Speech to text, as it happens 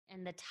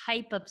And the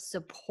type of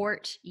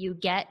support you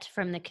get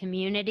from the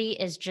community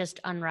is just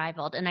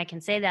unrivaled. And I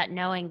can say that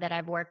knowing that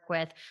I've worked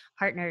with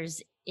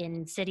partners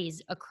in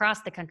cities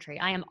across the country.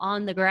 I am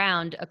on the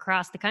ground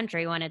across the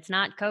country when it's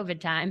not COVID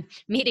time,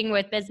 meeting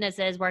with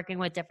businesses, working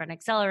with different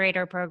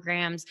accelerator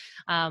programs,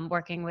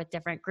 working with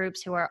different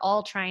groups who are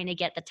all trying to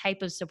get the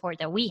type of support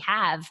that we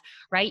have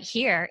right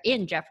here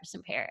in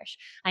Jefferson Parish.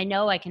 I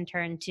know I can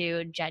turn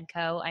to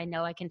Jedco. I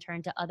know I can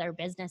turn to other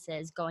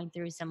businesses going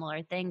through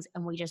similar things,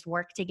 and we just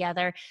work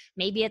together.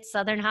 Maybe it's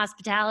Southern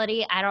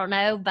hospitality, I don't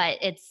know, but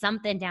it's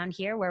something down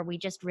here where we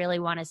just really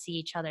want to see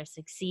each other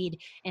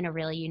succeed in a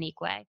really unique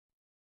way.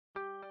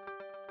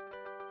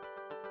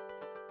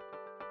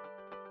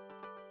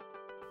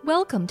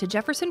 Welcome to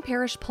Jefferson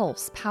Parish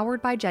Pulse,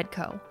 powered by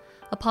Jedco,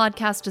 a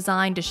podcast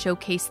designed to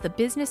showcase the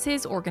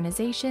businesses,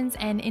 organizations,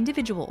 and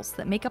individuals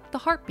that make up the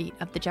heartbeat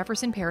of the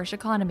Jefferson Parish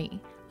economy.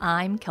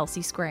 I'm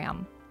Kelsey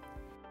Scram.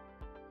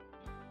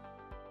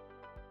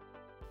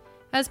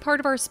 As part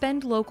of our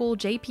Spend Local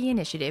JP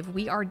initiative,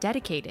 we are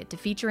dedicated to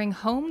featuring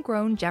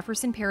homegrown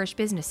Jefferson Parish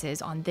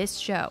businesses on this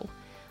show.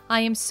 I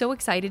am so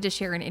excited to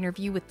share an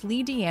interview with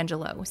Lee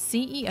D'Angelo,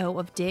 CEO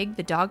of Dig,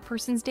 the dog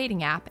person's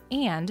dating app,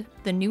 and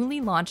the newly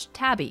launched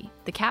Tabby,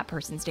 the cat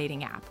person's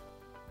dating app.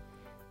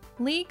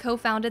 Lee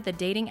co-founded the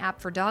dating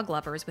app for dog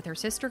lovers with her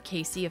sister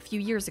Casey a few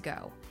years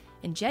ago,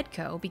 and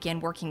Jedco began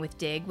working with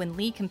Dig when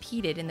Lee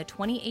competed in the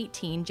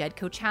 2018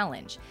 Jedco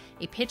Challenge,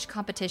 a pitch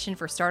competition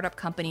for startup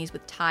companies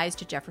with ties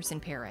to Jefferson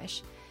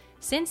Parish.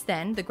 Since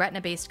then, the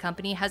Gretna-based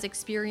company has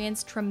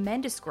experienced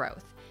tremendous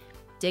growth.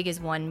 Dig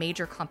has won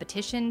major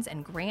competitions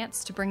and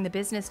grants to bring the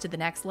business to the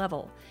next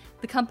level.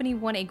 The company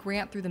won a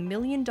grant through the $1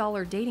 Million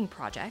Dating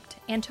Project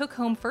and took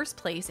home first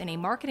place in a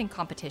marketing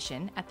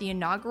competition at the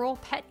inaugural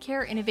Pet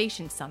Care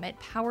Innovation Summit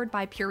powered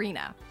by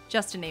Purina,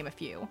 just to name a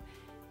few.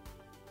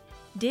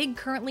 Dig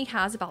currently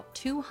has about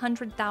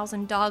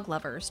 200,000 dog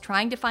lovers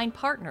trying to find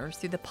partners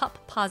through the Pup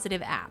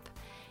Positive app.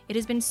 It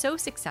has been so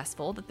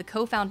successful that the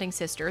co-founding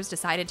sisters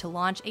decided to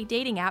launch a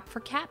dating app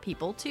for cat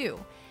people too.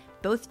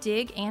 Both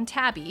Dig and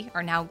Tabby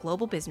are now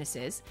global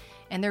businesses,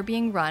 and they're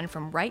being run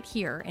from right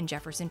here in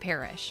Jefferson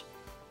Parish.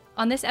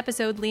 On this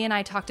episode, Lee and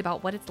I talked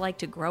about what it's like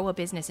to grow a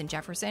business in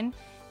Jefferson,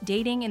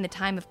 dating in the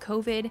time of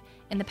COVID,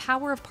 and the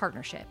power of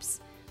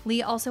partnerships.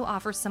 Lee also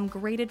offers some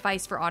great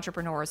advice for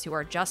entrepreneurs who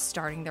are just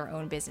starting their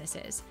own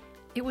businesses.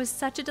 It was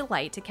such a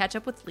delight to catch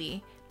up with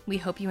Lee. We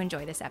hope you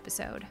enjoy this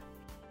episode.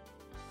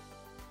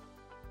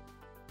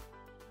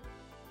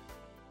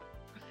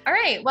 All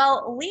right.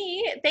 Well,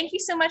 Lee, thank you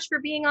so much for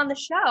being on the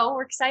show.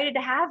 We're excited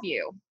to have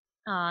you.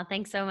 Oh,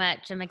 thanks so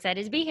much. I'm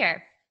excited to be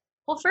here.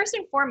 Well, first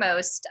and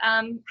foremost,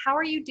 how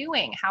are you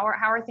doing? How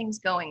are things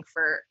going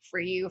for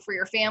you, for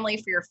your family,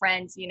 for your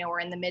friends? You know, we're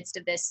in the midst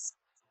of this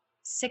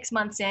 6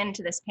 months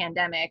into this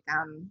pandemic.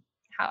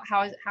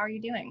 How are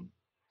you doing?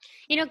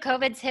 You know,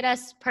 COVID's hit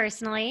us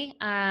personally.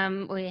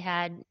 We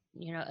had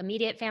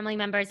immediate family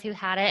members who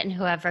had it and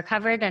who have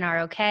recovered and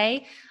are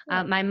okay.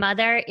 My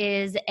mother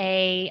is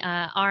a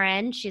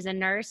RN. She's a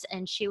nurse,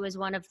 and she was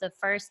one of the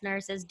first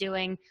nurses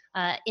doing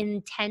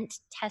intent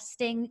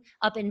testing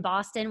up in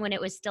Boston when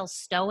it was still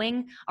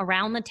snowing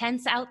around the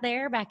tents out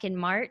there back in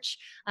March.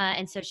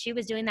 And so she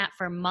was doing that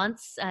for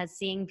months,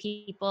 seeing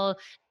people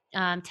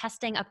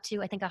testing up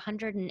to, I think,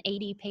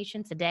 180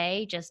 patients a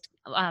day, just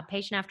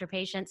patient after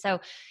patient.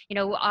 So,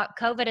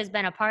 COVID has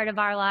been a part of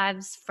our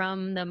lives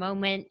from the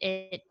moment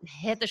it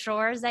hit the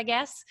shores, I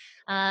guess.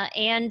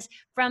 And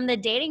from the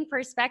dating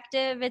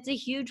perspective, it's a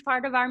huge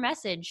part of our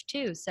message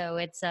too. So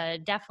it's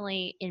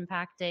definitely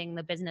impacting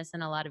the business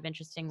in a lot of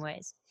interesting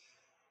ways.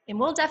 And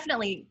we'll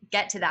definitely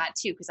get to that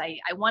too, because I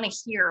want to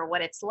hear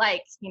what it's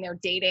like,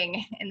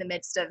 dating in the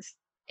midst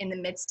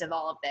of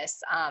all of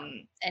this,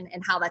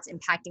 and how that's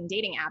impacting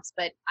dating apps.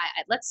 But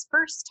let's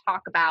first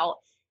talk about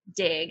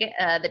Dig,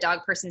 the dog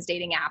person's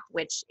dating app,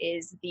 which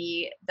is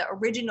the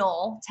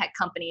original tech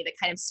company that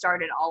kind of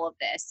started all of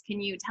this.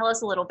 Can you tell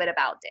us a little bit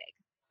about Dig?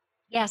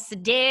 Yes,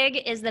 Dig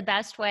is the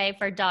best way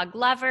for dog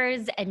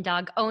lovers and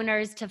dog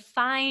owners to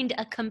find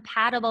a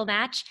compatible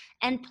match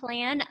and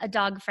plan a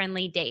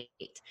dog-friendly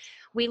date.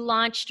 We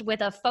launched with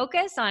a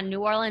focus on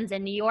New Orleans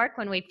and New York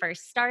when we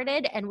first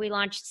started, and we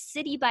launched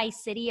city by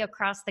city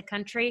across the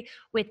country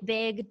with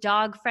big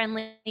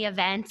dog-friendly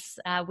events.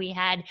 We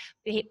had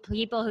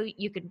people who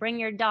you could bring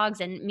your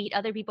dogs and meet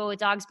other people with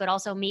dogs, but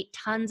also meet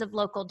tons of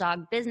local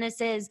dog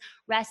businesses,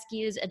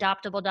 rescues,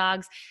 adoptable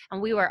dogs.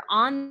 And we were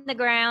on the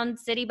ground,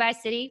 city by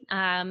city,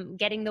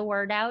 getting the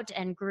word out,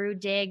 and grew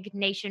Dig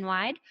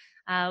nationwide.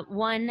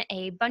 Won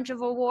a bunch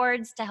of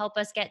awards to help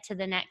us get to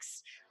the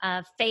next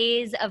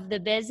phase of the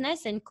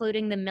business,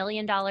 including the $1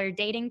 Million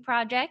Dating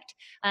Project.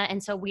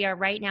 And so we are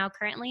right now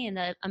currently in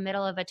the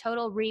middle of a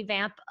total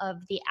revamp of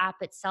the app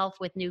itself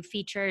with new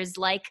features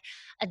like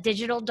a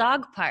digital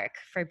dog park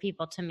for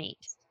people to meet.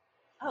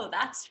 Oh,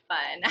 that's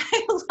fun.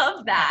 I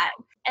love that.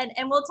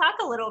 And we'll talk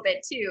a little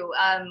bit too.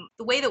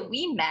 The way that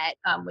we met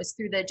was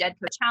through the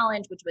Jedco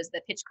Challenge, which was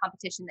the pitch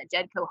competition that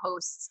Jedco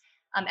hosts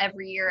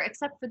every year,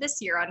 except for this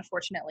year,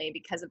 unfortunately,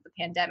 because of the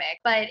pandemic.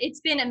 But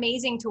it's been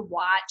amazing to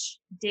watch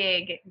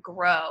Dig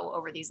grow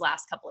over these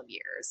last couple of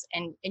years.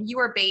 And you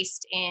are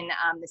based in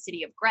the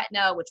city of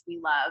Gretna, which we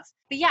love.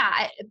 But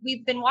yeah,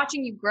 we've been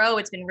watching you grow.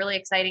 It's been really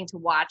exciting to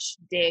watch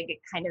Dig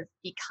kind of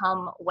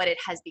become what it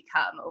has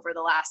become over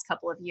the last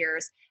couple of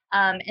years.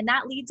 And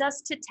that leads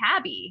us to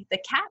Tabby, the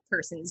cat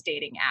person's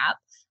dating app,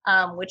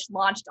 which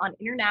launched on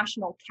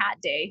International Cat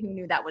Day. Who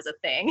knew that was a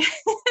thing?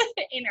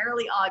 In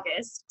early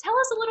August. Tell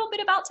us a little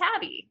bit about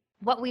Tabby.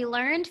 What we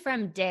learned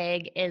from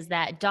Dig is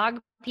that dog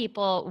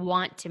people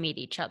want to meet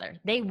each other.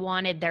 They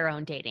wanted their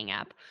own dating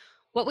app.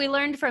 What we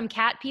learned from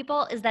cat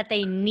people is that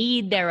they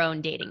need their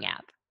own dating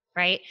app,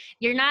 right?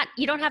 You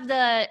don't have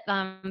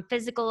the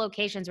physical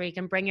locations where you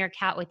can bring your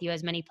cat with you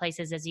as many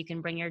places as you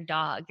can bring your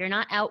dog. You're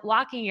not out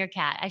walking your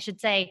cat. I should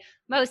say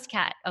most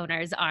cat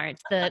owners aren't.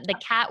 The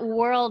cat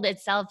world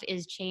itself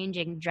is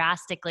changing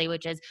drastically,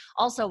 which is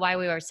also why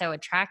we were so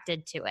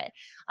attracted to it.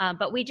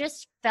 But we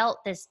just felt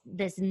this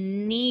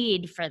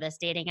need for this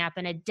dating app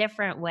in a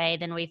different way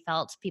than we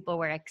felt people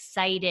were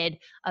excited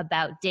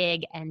about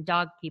Dig and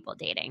dog people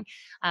dating.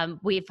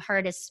 We've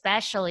heard,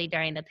 especially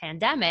during the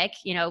pandemic,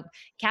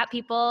 cat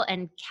people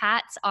and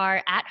cats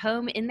are at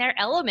home in their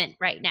element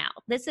right now.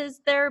 This is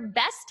their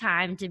best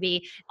time to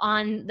be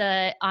on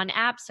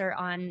apps or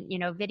on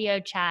video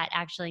chat,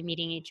 actually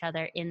meeting each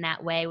other in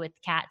that way with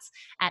cats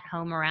at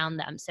home around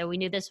them. So we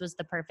knew this was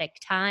the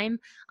perfect time,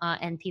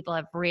 and people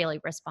have really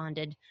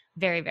responded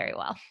very, very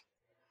well.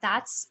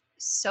 That's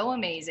so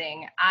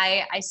amazing.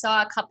 I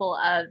saw a couple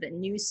of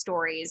news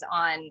stories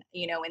on,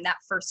 in that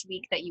first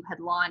week that you had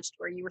launched,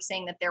 where you were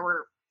saying that there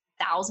were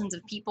thousands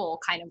of people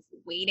kind of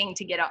waiting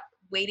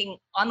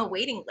on the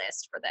waiting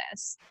list for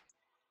this.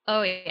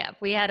 Oh, yeah.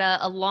 We had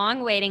a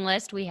long waiting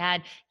list. We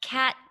had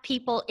cat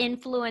people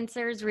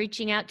influencers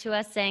reaching out to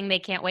us saying they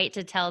can't wait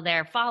to tell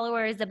their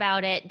followers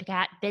about it.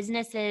 Cat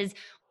businesses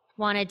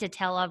wanted to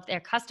tell of their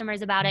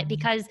customers about it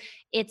because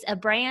it's a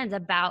brand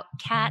about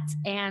cats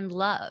and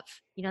love.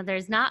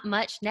 There's not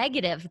much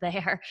negative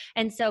there.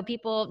 And so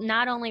people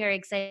not only are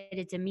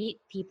excited to meet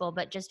people,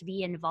 but just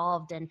be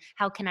involved in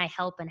how can I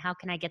help and how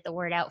can I get the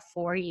word out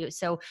for you.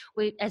 So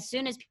as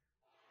soon as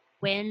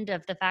wind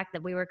of the fact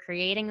that we were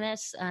creating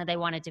this, they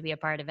wanted to be a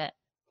part of it.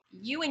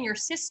 You and your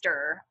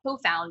sister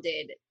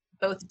co-founded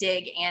both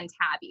Dig and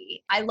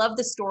Tabby. I love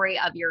the story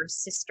of your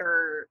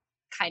sister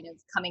kind of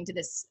coming to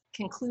this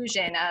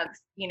conclusion of,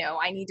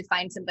 I need to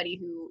find somebody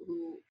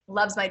who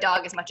loves my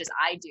dog as much as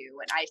I do.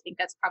 And I think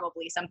that's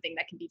probably something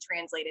that can be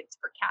translated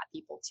for cat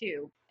people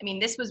too. I mean,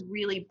 this was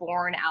really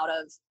born out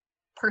of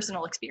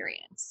personal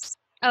experience.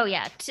 Oh,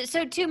 yeah.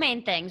 So two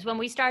main things. When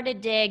we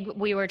started Dig,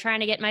 we were trying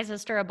to get my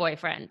sister a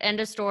boyfriend. End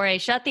of story.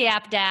 Shut the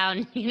app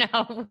down.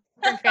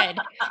 We're good.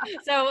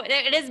 So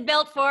it is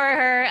built for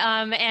her,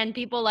 and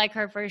people like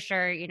her for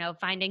sure.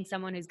 Finding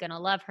someone who's going to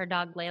love her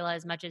dog Layla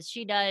as much as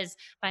she does,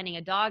 finding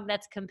a dog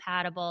that's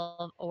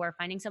compatible, or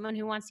finding someone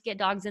who wants to get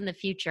dogs in the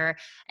future,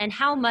 and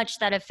how much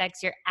that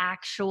affects your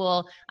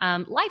actual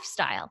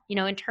lifestyle.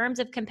 In terms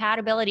of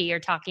compatibility, you're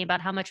talking about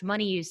how much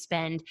money you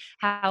spend,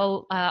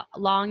 how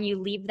long you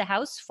leave the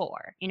house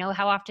for,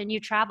 how often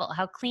you travel,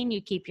 how clean you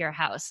keep your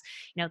house.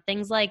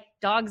 Things like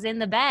dogs in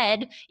the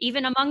bed,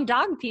 even among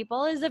dog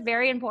people, is a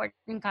very important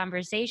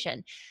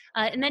conversation.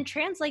 And then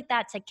translate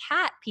that to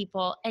cat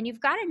people, and you've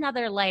got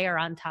another layer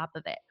on top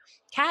of it.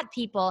 Cat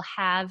people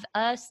have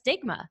a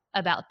stigma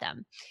about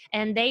them,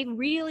 and they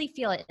really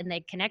feel it, and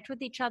they connect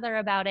with each other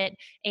about it.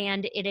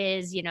 And it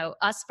is,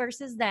 us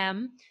versus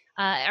them.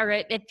 Or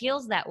it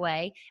feels that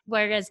way.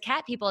 Whereas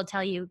cat people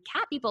tell you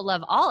cat people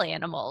love all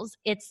animals.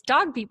 It's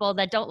dog people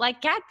that don't like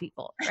cat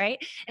people, right?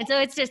 And so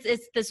it's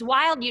this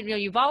wild,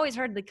 you've always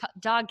heard the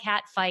dog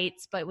cat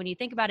fights, but when you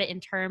think about it in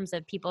terms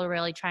of people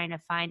really trying to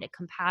find a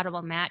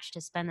compatible match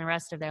to spend the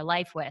rest of their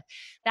life with,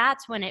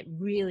 that's when it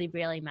really,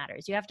 really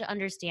matters. You have to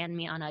understand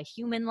me on a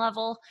human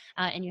level,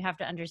 and you have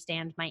to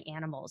understand my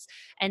animals.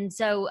 And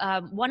so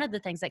one of the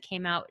things that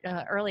came out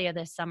earlier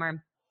this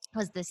summer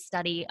was this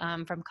study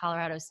from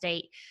Colorado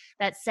State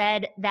that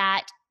said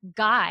that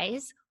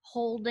guys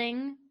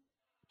holding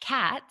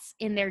cats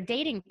in their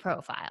dating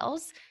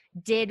profiles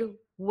did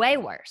way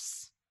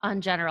worse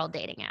on general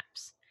dating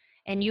apps.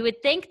 And you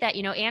would think that,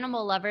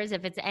 animal lovers,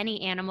 if it's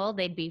any animal,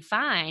 they'd be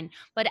fine.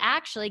 But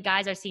actually,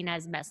 guys are seen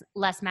as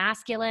less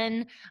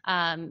masculine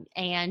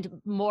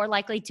and more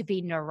likely to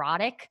be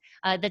neurotic.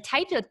 The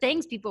types of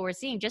things people were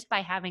seeing just by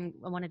having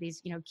one of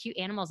these, cute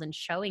animals and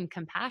showing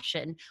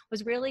compassion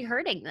was really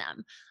hurting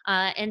them.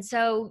 And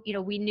so,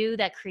 we knew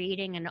that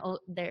creating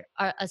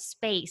a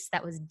space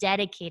that was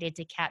dedicated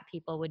to cat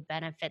people would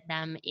benefit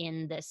them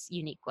in this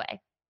unique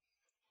way.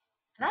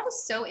 That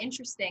is so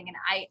interesting. And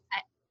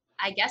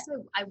I guess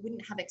I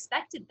wouldn't have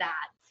expected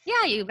that.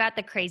 Yeah, you've got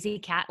the crazy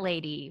cat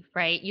lady,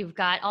 right? You've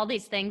got all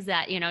these things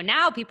that,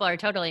 now people are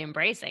totally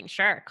embracing.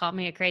 Sure, call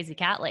me a crazy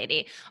cat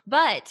lady.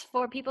 But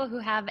for people who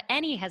have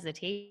any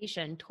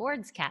hesitation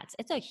towards cats,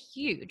 it's a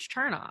huge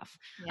turnoff.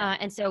 Yeah.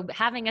 And so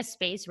having a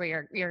space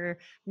where you're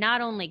not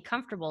only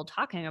comfortable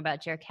talking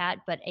about your cat,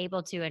 but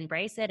able to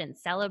embrace it and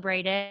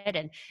celebrate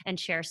it and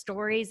share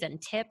stories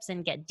and tips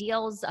and get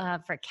deals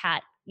for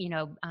cat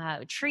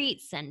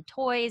treats and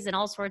toys and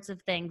all sorts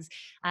of things.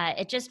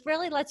 It just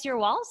really lets your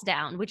walls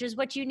down, which is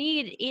what you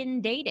need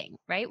in dating,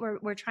 right?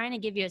 We're trying to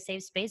give you a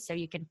safe space so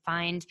you can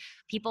find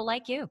people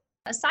like you.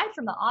 Aside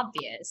from the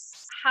obvious,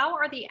 how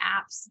are the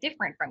apps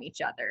different from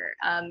each other?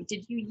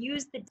 Did you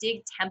use the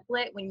Dig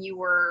template when you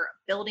were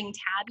building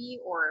Tabby,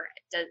 or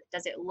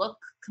does it look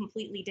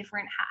completely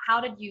different?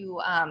 How did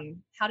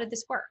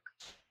this work?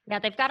 Yeah,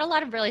 they've got a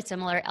lot of really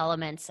similar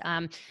elements.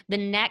 The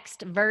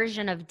next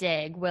version of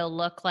Dig will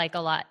look like a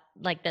lot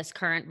like this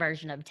current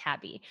version of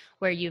Tabby,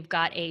 where you've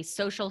got a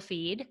social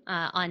feed.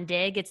 On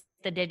Dig, it's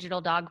the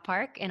digital dog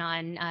park, and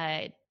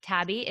on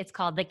Tabby, it's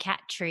called the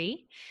cat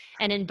tree.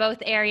 And in both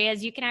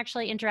areas, you can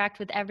actually interact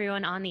with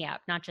everyone on the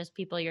app, not just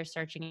people you're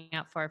searching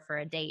out for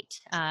a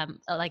date.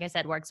 Like I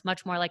said, works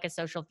much more like a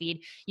social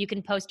feed. You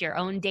can post your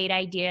own date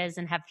ideas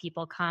and have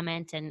people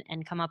comment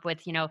and come up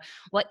with,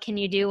 what can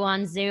you do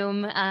on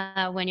Zoom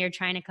when you're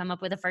trying to come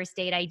up with a first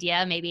date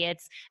idea? Maybe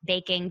it's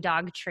baking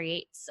dog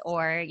treats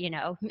or,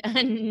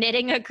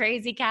 knitting a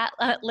crazy cat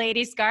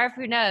lady scarf,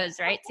 who knows,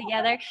 right?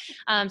 Together.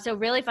 So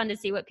really fun to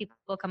see what people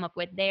come up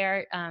with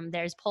there.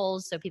 There's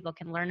polls so people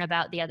can learn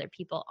about the other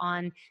people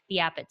on the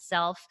app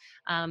itself.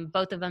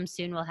 Both of them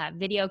soon will have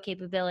video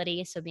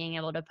capability. So being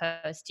able to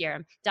post your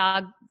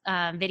dog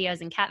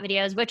videos and cat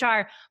videos, which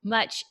are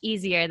much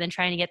easier than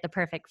trying to get the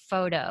perfect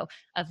photo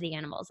of the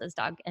animals, as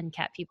dog and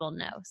cat people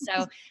know.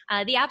 So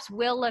the apps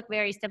will look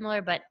very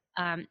similar, but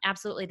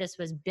absolutely this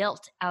was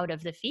built out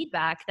of the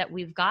feedback that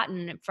we've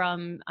gotten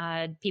from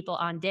people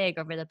on Dig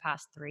over the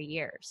past 3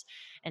 years.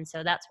 And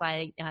so that's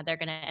why they're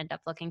going to end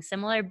up looking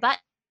similar, but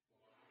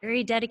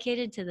very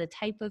dedicated to the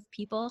type of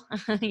people.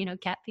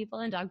 Cat people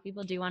and dog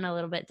people do want a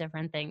little bit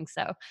different things.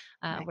 So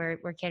Right.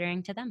 we're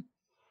catering to them.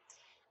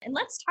 And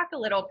let's talk a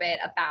little bit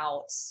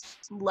about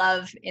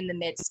love in the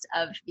midst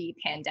of the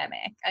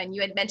pandemic. And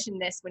you had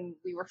mentioned this when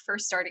we were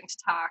first starting to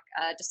talk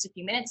just a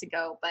few minutes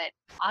ago, but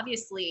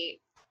obviously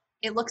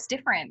it looks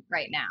different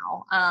right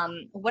now.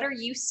 What are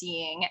you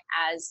seeing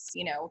as,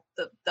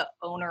 the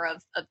owner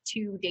of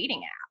two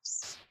dating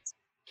apps?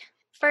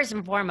 First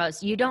and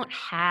foremost, you don't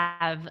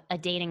have a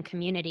dating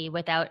community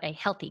without a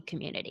healthy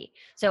community.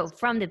 So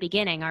from the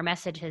beginning, our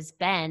message has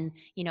been,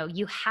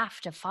 you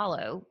have to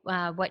follow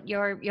what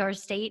your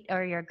state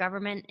or your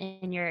government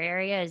in your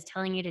area is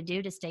telling you to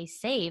do to stay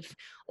safe,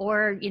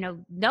 or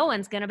no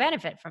one's going to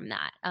benefit from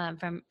that,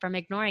 from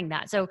ignoring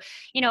that. So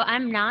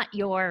I'm not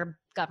your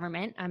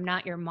government, I'm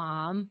not your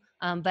mom,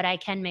 but I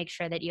can make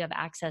sure that you have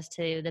access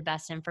to the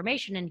best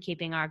information in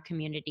keeping our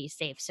community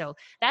safe. So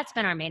that's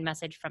been our main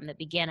message from the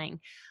beginning.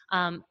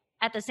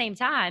 At the same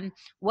time,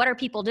 what are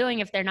people doing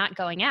if they're not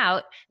going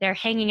out? They're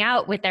hanging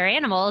out with their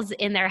animals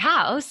in their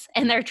house,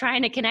 and they're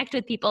trying to connect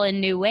with people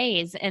in new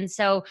ways. And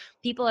so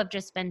people have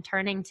just been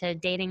turning to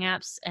dating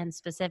apps, and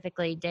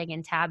specifically Dig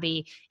and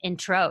Tabby, in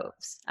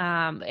troves.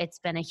 It's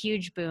been a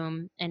huge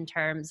boom in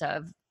terms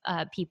of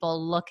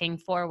people looking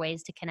for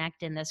ways to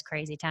connect in this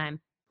crazy time.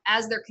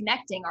 As they're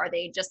connecting, are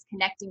they just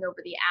connecting over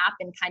the app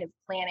and kind of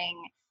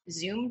planning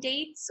Zoom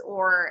dates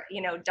or,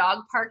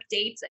 dog park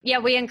dates? Yeah,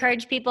 we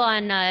encourage people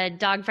on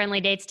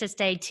dog-friendly dates to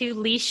stay 2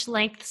 leash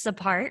lengths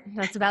apart.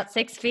 That's about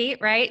 6 feet,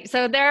 right?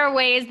 So there are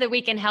ways that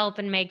we can help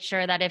and make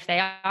sure that if they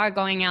are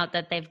going out,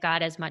 that they've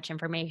got as much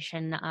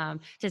information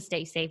to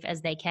stay safe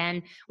as they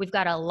can. We've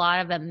got a lot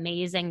of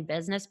amazing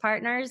business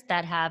partners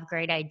that have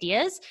great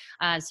ideas.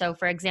 So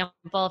for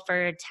example,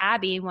 for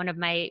Tabby, one of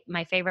my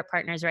favorite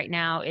partners right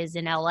now is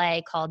in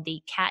LA called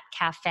the Cat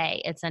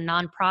Cafe. It's a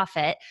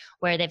nonprofit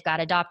where they've got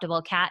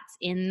adoptable cats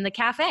in the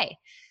cafe.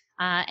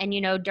 And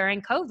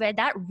during COVID,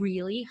 that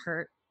really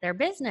hurt their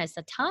business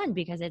a ton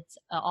because it's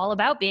all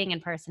about being in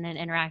person and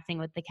interacting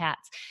with the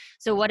cats.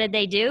 So what did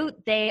they do?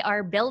 They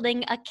are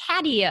building a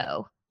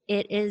catio.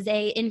 It is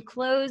a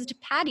enclosed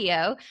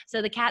patio,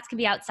 so the cats can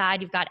be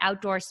outside. You've got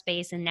outdoor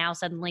space, and now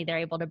suddenly they're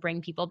able to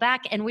bring people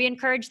back. And we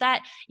encourage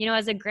that,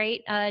 as a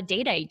great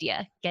date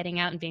idea, getting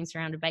out and being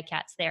surrounded by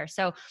cats there.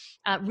 So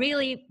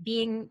really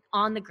being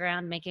on the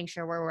ground, making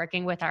sure we're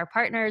working with our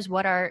partners.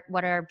 What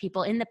are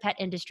people in the pet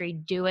industry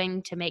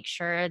doing to make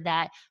sure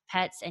that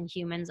pets and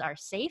humans are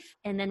safe?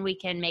 And then we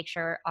can make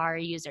sure our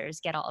users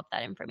get all of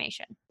that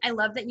information. I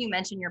love that you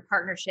mentioned your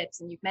partnerships,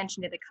 and you've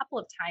mentioned it a couple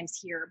of times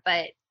here,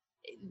 but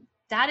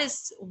that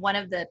is one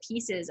of the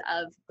pieces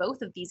of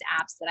both of these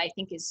apps that I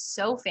think is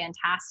so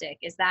fantastic,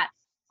 is that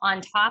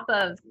on top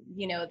of,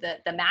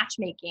 the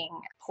matchmaking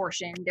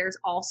portion, there's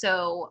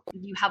also,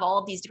 you have all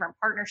of these different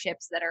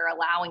partnerships that are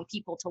allowing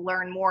people to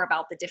learn more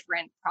about the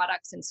different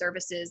products and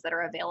services that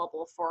are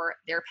available for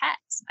their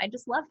pets. I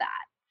just love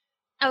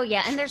that. Oh,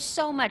 yeah. And there's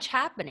so much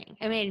happening.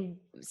 I mean,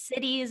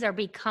 cities are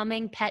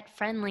becoming pet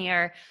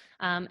friendlier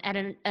at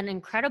an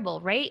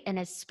incredible rate. And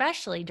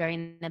especially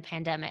during the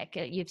pandemic,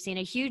 you've seen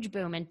a huge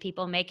boom in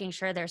people making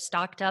sure they're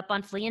stocked up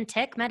on flea and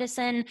tick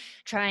medicine,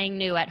 trying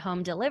new at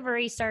home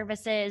delivery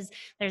services.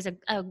 There's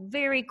a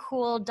very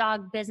cool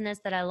dog business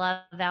that I love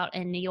out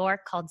in New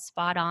York called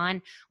Spot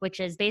On, which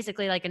is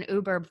basically like an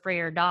Uber for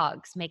your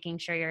dogs, making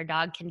sure your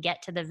dog can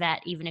get to the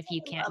vet even if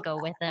you I can't love go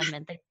that. with them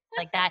and things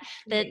like that.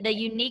 The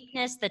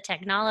uniqueness, the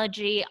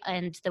technology,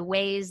 and the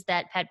ways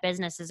that pet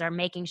businesses are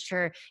making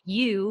sure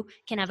you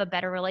can have a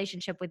better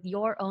relationship with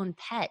your own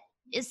pet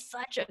is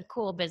such a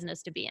cool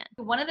business to be in.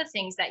 One of the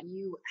things that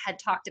you had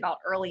talked about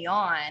early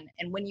on,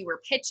 and when you were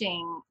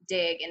pitching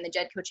Dig and the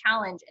Jedco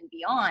Challenge and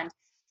beyond,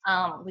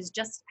 was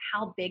just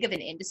how big of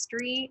an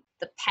industry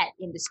the pet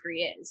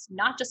industry is,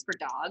 not just for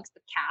dogs,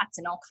 but cats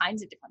and all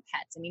kinds of different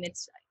pets. I mean,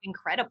 it's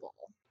incredible.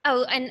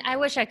 Oh, and I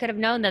wish I could have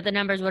known that the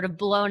numbers would have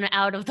blown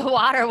out of the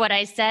water what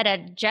I said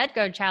at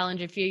Jetco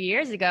Challenge a few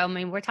years ago. I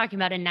mean, we're talking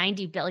about a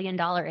 $90 billion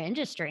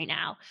industry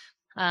now,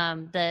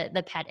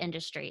 the pet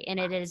industry, and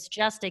it is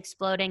just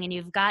exploding. And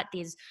you've got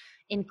these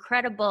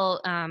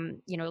incredible,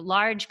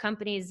 large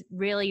companies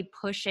really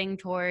pushing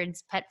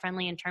towards pet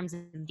friendly in terms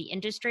of the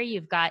industry.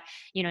 You've got,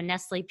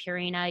 Nestle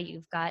Purina,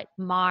 you've got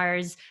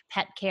Mars,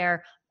 Pet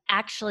Care,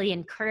 actually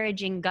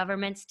encouraging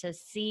governments to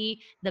see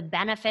the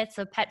benefits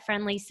of pet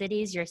friendly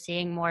cities. You're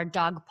seeing more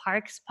dog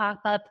parks pop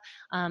up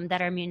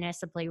that are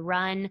municipally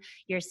run.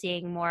 You're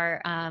seeing more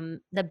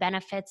the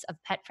benefits of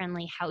pet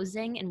friendly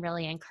housing and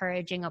really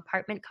encouraging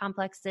apartment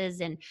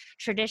complexes in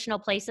traditional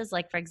places.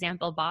 Like, for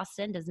example,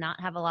 Boston does not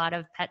have a lot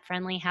of pet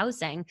friendly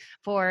housing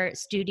for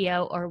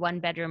studio or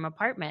 1-bedroom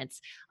apartments,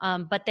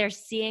 but they're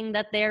seeing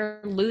that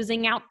they're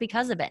losing out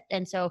because of it.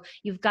 And so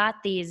you've got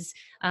these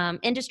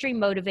industry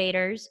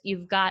motivators,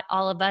 you've got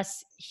all of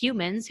us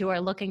humans who are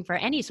looking for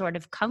any sort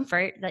of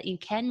comfort that you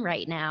can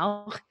right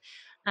now.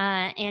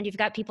 And you've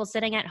got people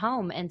sitting at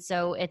home. And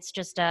so it's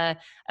just an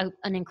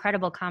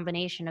incredible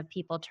combination of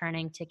people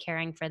turning to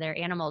caring for their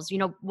animals.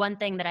 One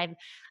thing that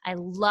I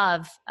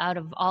love out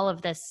of all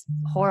of this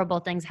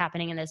horrible things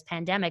happening in this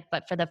pandemic,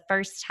 but for the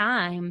first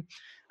time,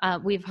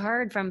 we've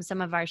heard from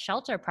some of our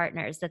shelter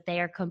partners that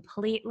they are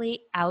completely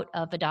out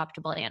of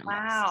adoptable animals.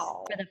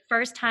 Wow. For the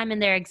first time in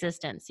their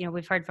existence.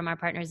 We've heard from our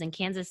partners in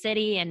Kansas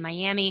City and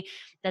Miami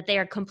that they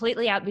are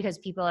completely out because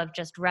people have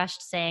just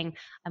rushed saying,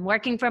 I'm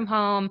working from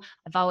home.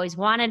 I've always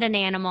wanted an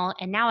animal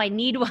and now I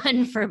need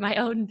one for my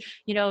own,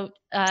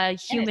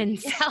 human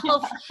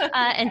self.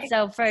 And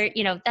so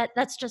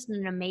that's just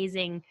an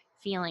amazing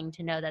feeling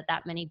to know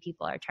that many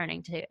people are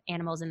turning to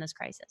animals in this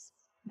crisis.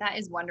 That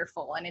is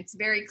wonderful. And it's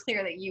very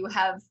clear that you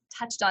have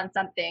touched on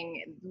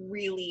something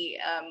really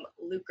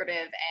lucrative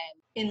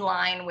and in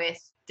line with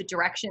the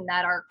direction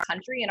that our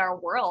country and our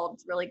world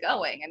is really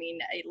going. I mean,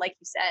 like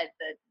you said,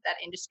 that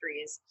industry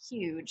is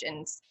huge,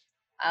 and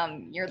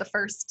you're the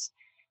first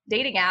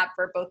dating app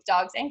for both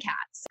dogs and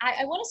cats.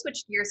 I want to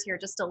switch gears here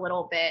just a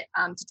little bit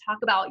to talk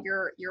about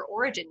your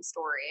origin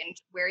story and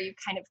where you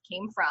kind of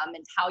came from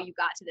and how you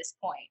got to this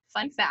point.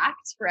 Fun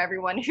fact for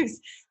everyone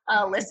who's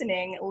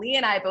listening, Lee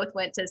and I both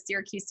went to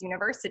Syracuse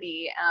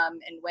University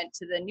and went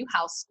to the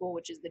Newhouse School,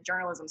 which is the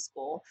journalism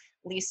school.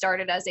 Lee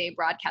started as a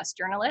broadcast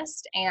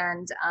journalist,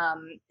 and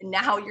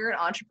now you're an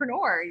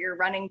entrepreneur, you're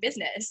running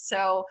business.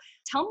 So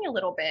tell me a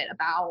little bit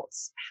about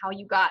how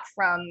you got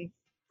from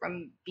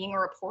being a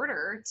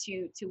reporter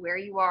to where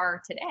you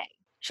are today.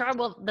 Sure.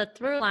 Well, the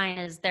through line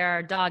is there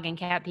are dog and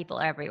cat people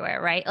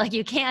everywhere, right? Like,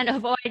 you can't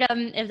avoid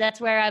them. If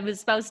that's where I was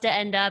supposed to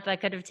end up, I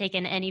could have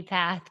taken any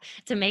path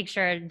to make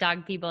sure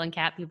dog people and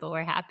cat people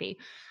were happy.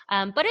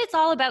 But it's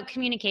all about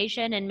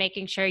communication and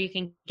making sure you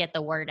can get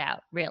the word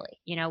out, really.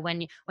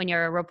 When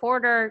you're a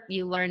reporter,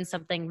 you learn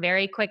something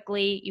very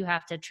quickly. You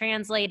have to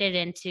translate it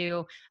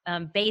into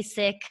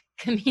basic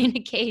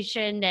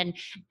communication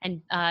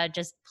and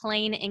just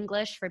plain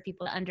English for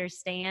people to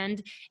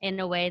understand in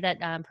a way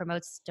that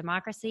promotes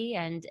democracy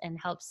and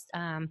helps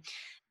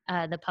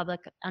the public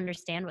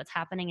understand what's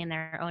happening in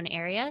their own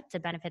area to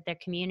benefit their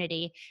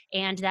community.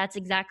 And that's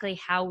exactly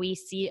how we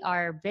see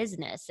our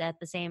business at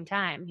the same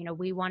time.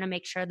 We want to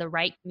make sure the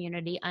right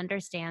community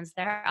understands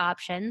their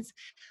options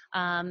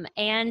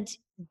and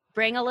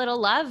bring a little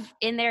love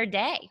in their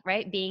day,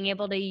 right? Being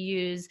able to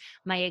use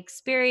my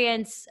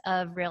experience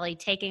of really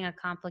taking a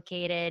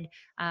complicated,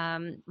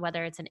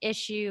 whether it's an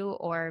issue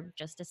or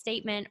just a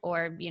statement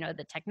or,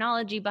 the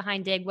technology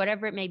behind Dig,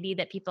 whatever it may be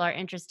that people are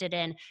interested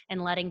in,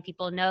 and letting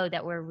people know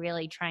that we're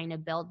really trying to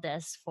build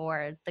this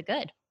for the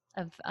good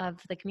of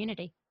the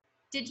community.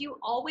 Did you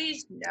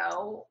always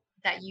know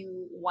that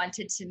you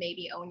wanted to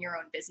maybe own your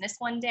own business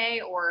one day,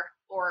 or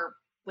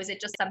was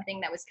it just something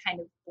that was kind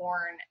of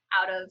born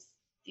out of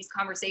these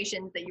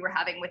conversations that you were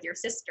having with your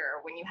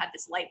sister when you had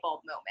this light bulb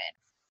moment?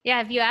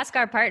 Yeah, if you ask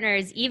our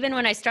partners, even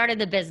when I started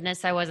the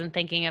business, I wasn't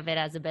thinking of it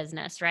as a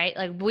business, right?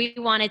 Like, we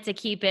wanted to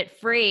keep it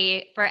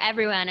free for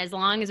everyone as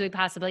long as we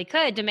possibly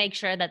could to make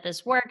sure that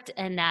this worked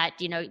and that,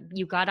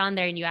 you got on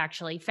there and you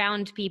actually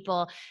found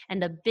people, and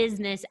the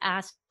business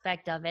aspect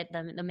aspect of it,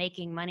 the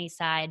making money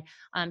side,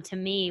 to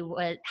me,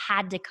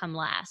 had to come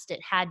last. It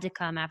had to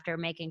come after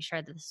making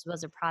sure that this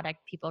was a product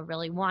people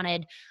really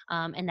wanted,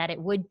 and that it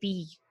would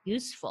be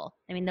useful.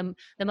 I mean,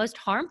 the most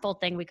harmful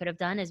thing we could have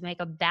done is make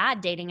a bad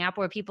dating app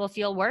where people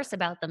feel worse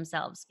about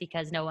themselves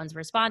because no one's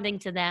responding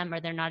to them or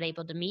they're not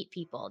able to meet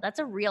people. That's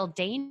a real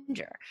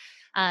danger.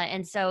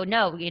 And so,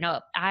 no,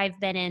 I've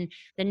been in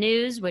the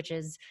news, which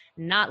is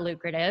not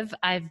lucrative.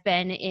 I've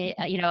been,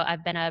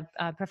 I've been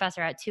a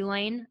professor at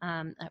Tulane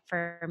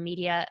for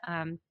media.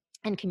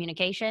 And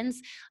communications,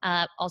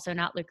 also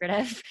not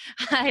lucrative.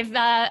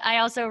 I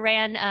also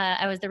ran.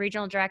 I was the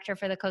regional director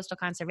for the Coastal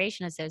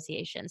Conservation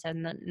Association, so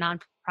in the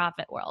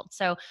nonprofit world.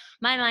 So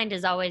my mind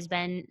has always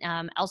been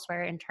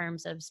elsewhere in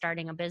terms of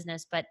starting a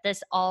business, but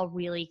this all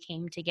really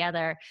came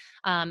together.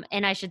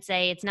 And I should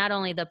say, it's not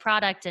only the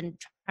product and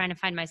trying to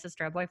find my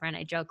sister a boyfriend.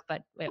 I joke,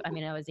 but I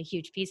mean, it was a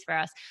huge piece for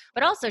us.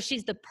 But also,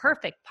 she's the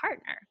perfect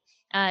partner.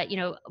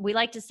 We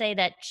like to say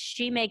that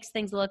she makes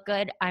things look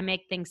good, I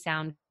make things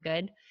sound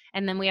good,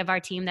 and then we have our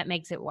team that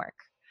makes it work,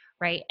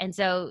 right? And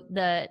so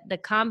the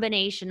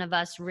combination of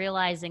us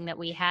realizing that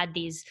we had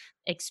these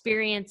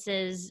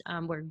experiences,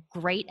 we're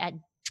great at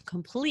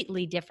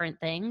completely different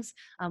things.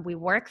 We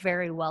work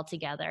very well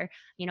together.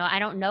 I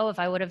don't know if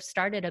I would have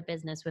started a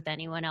business with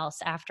anyone else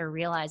after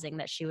realizing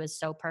that she was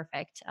so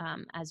perfect,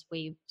 as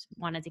we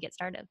wanted to get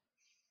started.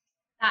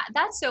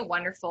 That's so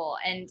wonderful.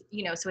 And,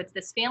 so it's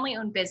this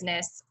family-owned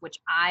business, which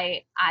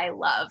I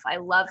love. I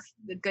love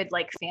the good,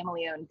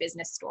 family-owned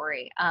business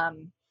story.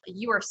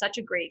 You are such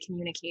a great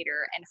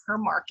communicator, and her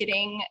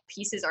marketing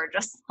pieces are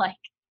just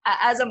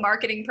as a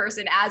marketing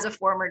person, as a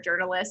former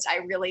journalist, I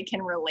really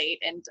can relate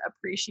and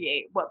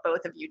appreciate what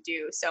both of you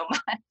do so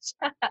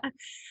much.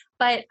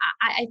 But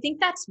I think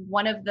that's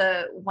one of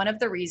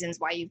the reasons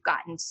why you've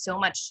gotten so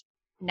much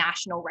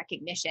national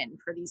recognition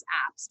for these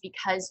apps,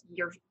 because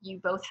you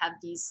both have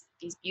these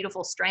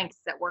beautiful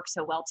strengths that work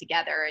so well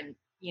together. And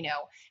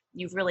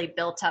you've really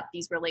built up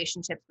these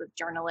relationships with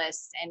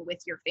journalists and with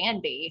your fan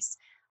base.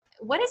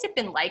 What has it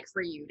been like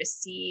for you to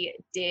see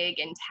Dig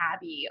and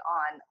Tabby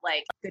on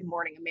Good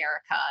Morning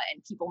America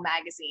and People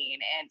Magazine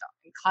and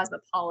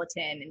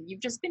Cosmopolitan, and you've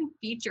just been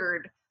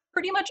featured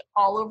pretty much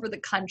all over the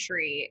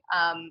country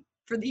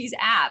for these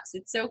apps?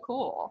 It's so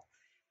cool.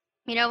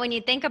 When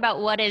you think about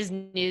what is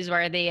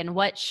newsworthy and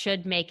what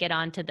should make it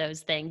onto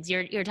those things,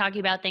 you're talking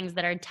about things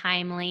that are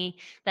timely,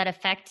 that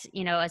affect,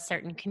 a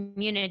certain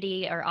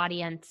community or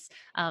audience,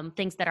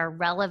 things that are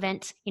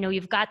relevant.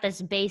 You've got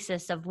this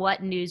basis of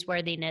what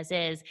newsworthiness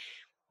is.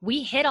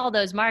 We hit all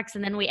those marks,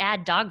 and then we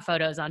add dog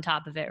photos on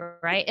top of it,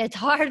 right? It's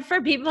hard for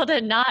people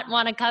to not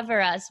want to cover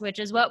us, which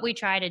is what we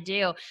try to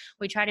do.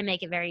 We try to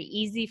make it very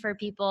easy for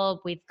people.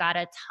 We've got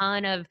a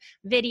ton of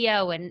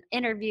video and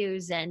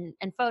interviews and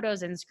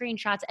photos and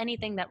screenshots,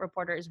 anything that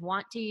reporters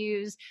want to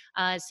use.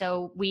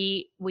 So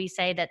we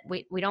say that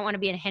we don't want to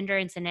be a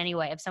hindrance in any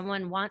way. If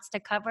someone wants to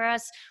cover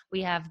us,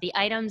 we have the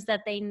items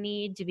that they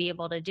need to be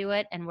able to do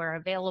it, and we're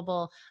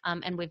available,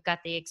 and we've got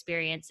the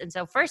experience. And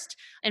so first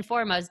and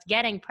foremost,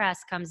 getting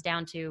press comes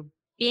down to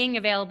being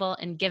available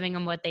and giving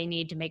them what they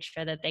need to make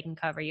sure that they can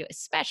cover you,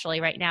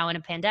 especially right now in a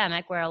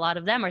pandemic where a lot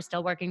of them are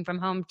still working from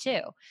home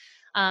too.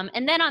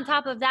 And then on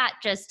top of that,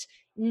 just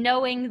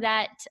knowing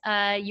that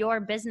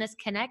your business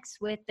connects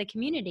with the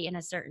community in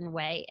a certain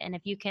way. And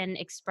if you can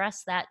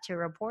express that to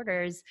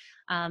reporters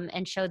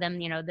and show them,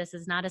 this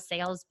is not a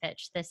sales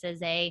pitch, this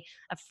is a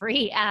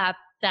free app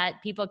that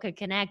people could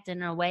connect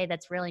in a way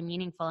that's really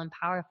meaningful and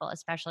powerful,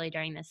 especially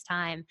during this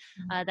time.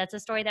 That's a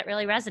story that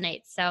really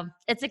resonates. So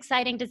it's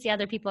exciting to see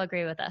other people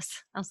agree with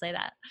us. I'll say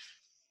that.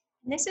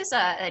 This is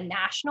a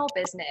national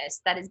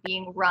business that is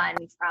being run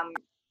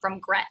from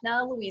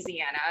Gretna,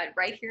 Louisiana,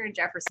 right here in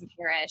Jefferson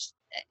Parish.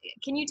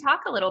 Can you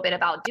talk a little bit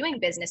about doing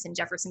business in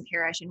Jefferson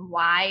Parish and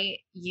why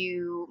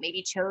you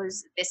maybe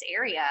chose this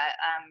area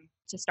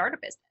to start a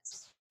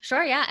business?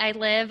 Sure. Yeah. I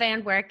live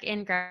and work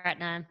in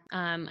Gretna.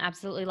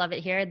 Absolutely love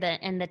it here.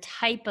 And the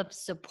type of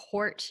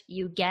support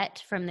you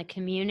get from the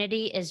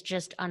community is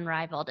just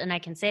unrivaled. And I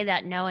can say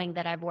that knowing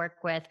that I've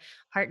worked with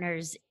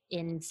partners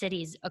in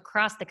cities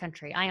across the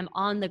country. I am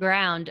on the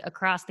ground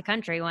across the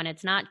country when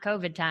it's not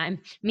COVID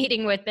time,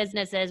 meeting with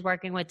businesses,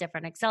 working with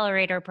different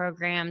accelerator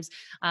programs,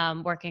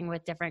 working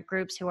with different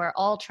groups who are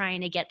all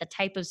trying to get the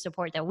type of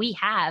support that we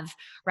have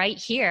right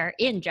here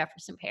in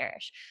Jefferson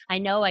Parish. I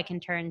know I can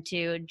turn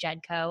to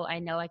Jedco. I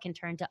know I can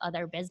turn to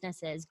other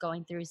businesses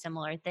going through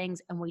similar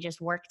things, and we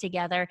just work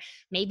together.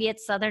 Maybe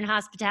it's Southern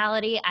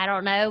hospitality, I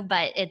don't know,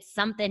 but it's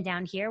something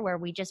down here where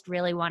we just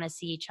really want to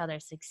see each other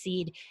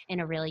succeed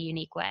in a really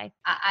unique way.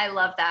 I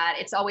love that.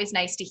 It's always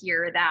nice to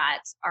hear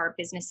that our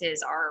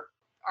businesses are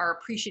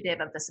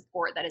appreciative of the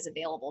support that is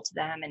available to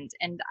them.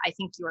 And I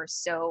think you are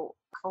so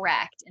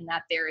correct in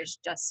that there is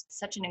just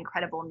such an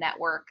incredible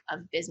network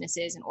of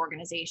businesses and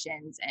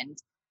organizations and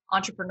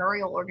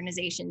entrepreneurial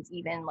organizations,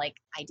 even like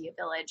Idea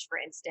Village, for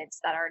instance,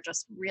 that are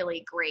just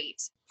really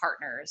great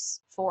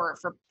partners for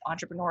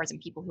entrepreneurs and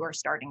people who are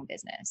starting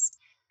business.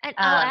 And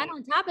I'll add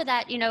on top of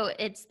that,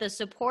 it's the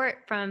support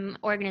from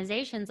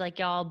organizations like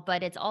y'all,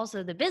 but it's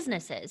also the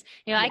businesses.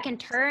 I Yes. can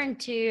turn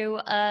to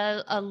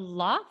a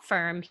law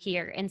firm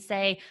here and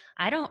say,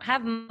 I don't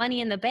have money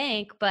in the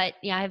bank, but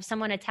I have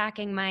someone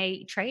attacking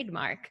my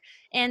trademark,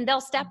 and they'll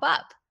step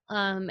up.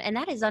 And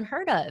that is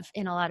unheard of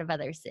in a lot of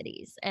other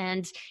cities.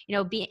 And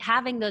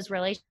having those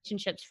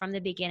relationships from the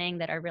beginning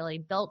that are really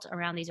built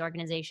around these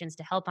organizations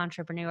to help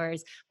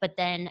entrepreneurs, but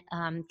then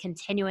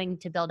continuing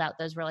to build out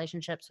those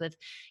relationships with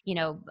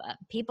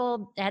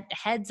people at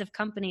heads of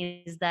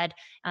companies that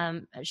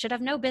should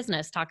have no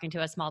business talking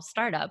to a small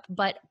startup,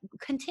 but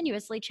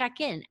continuously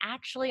check in,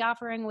 actually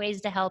offering ways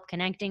to help,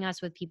 connecting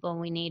us with people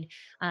we need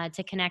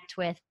to connect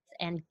with,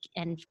 and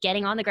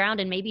getting on the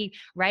ground and maybe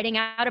writing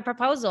out a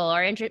proposal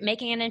or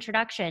making an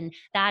introduction.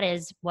 That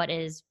is what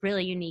is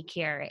really unique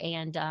here,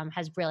 and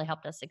has really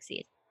helped us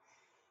succeed.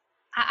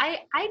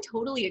 I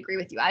totally agree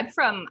with you. I'm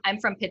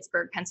from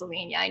Pittsburgh,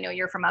 Pennsylvania. I know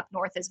you're from up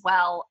north as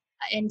well.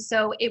 And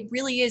so it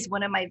really is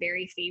one of my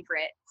very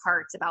favorite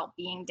parts about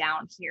being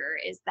down here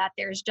is that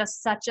there's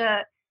just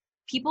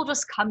people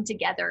just come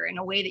together in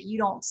a way that you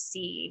don't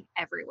see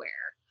everywhere,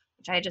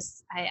 which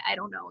I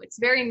don't know. It's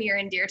very near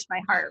and dear to my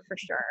heart for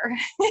sure.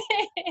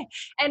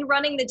 And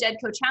running the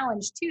Jedco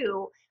Challenge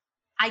too,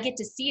 I get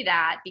to see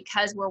that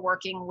because we're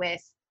working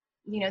with,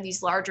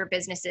 these larger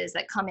businesses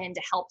that come in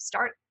to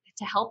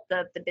help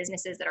the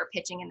businesses that are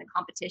pitching in the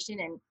competition.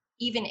 And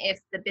even if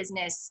the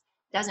business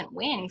doesn't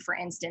win, for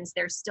instance,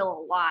 there's still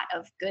a lot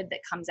of good that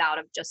comes out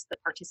of just the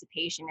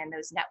participation in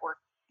those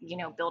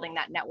building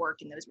that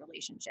network and those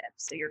relationships.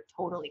 So you're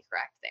totally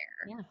correct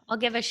there. Yeah, I'll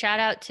give a shout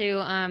out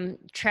to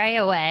Tray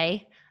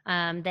Away.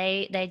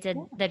 They did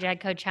the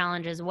Jedco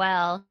Challenge as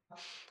well.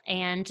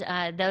 And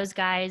those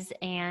guys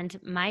and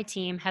my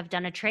team have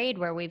done a trade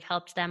where we've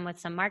helped them with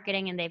some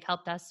marketing, and they've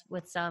helped us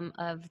with some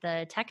of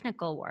the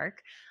technical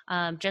work,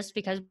 just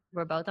because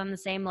we're both on the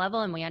same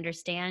level and we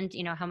understand,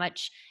 how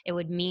much it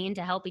would mean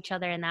to help each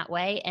other in that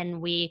way.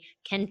 And we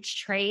can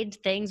trade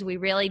things we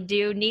really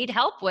do need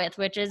help with,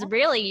 which is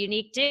really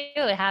unique too,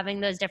 having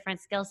those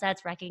different skill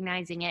sets,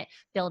 recognizing it,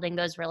 building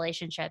those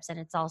relationships. And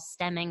it's all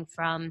stemming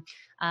from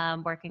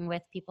working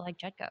with people like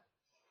Jedco.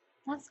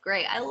 That's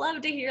great. I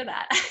love to hear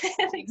that.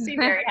 It makes me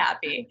very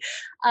happy.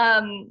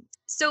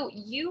 So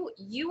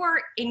you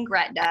are in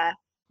Gretna.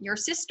 Your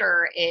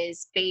sister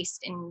is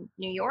based in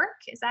New York.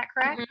 Is that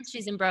correct? Mm-hmm.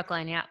 She's in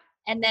Brooklyn. Yeah.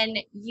 And then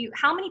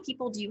how many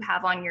people do you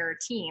have on your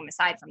team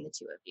aside from the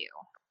two of you?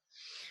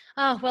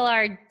 Oh, well,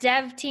 our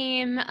dev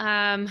team,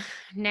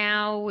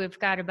 now we've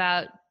got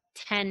about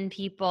 10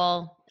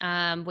 people.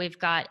 We've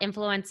got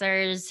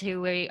influencers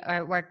who we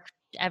work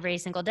every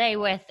single day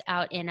with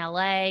out in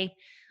LA.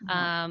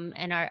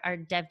 And our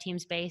dev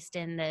team's based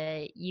in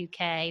the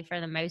UK for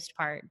the most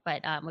part,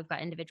 but we've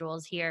got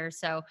individuals here.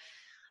 So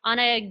on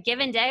a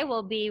given day,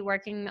 we'll be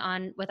working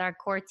with our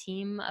core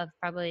team of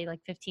probably like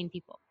 15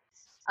 people.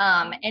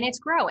 And it's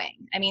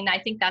growing. I mean, I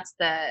think that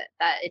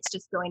it's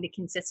just going to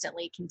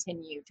consistently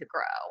continue to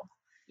grow.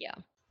 Yeah.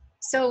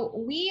 So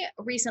we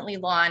recently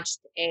launched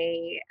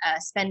a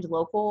Spend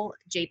Local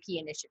JP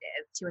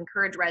initiative to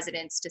encourage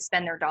residents to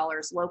spend their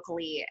dollars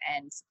locally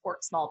and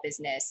support small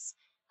business.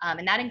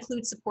 And that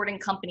includes supporting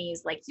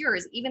companies like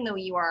yours. Even though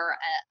you are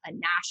a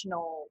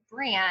national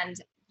brand,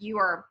 you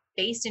are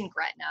based in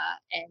Gretna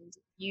and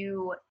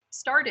you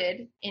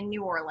started in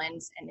New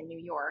Orleans and in New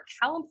York.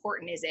 How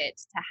important is it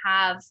to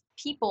have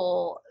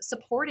people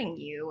supporting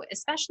you,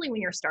 especially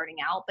when you're starting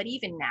out, but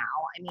even now?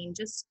 I mean,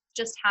 just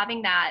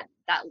having that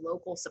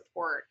local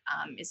support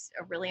is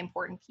a really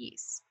important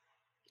piece.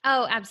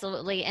 Oh,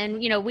 absolutely. And,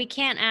 we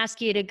can't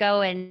ask you to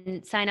go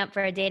and sign up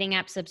for a dating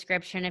app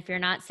subscription if you're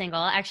not single.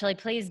 Actually,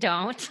 please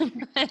don't.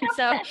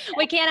 So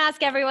we can't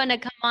ask everyone to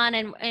come on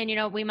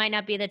and, we might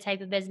not be the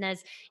type of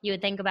business you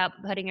would think about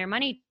putting your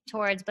money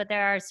towards, but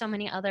there are so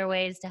many other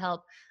ways to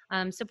help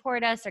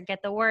support us or get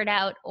the word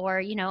out. Or,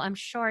 I'm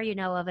sure you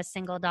know of a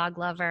single dog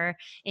lover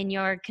in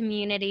your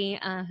community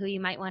who you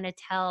might want to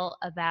tell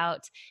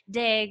about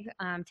Dig,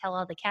 tell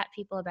all the cat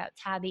people about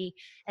Tabby.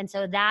 And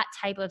so that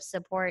type of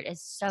support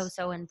is so,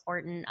 so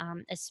important,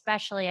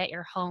 especially at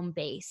your home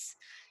base.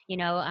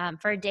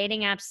 For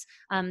dating apps,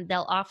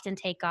 they'll often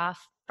take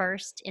off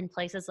first in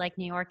places like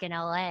New York and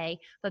LA,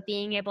 but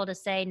being able to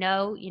say,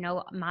 no,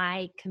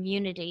 my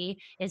community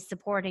is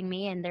supporting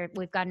me, and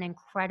we've got an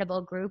incredible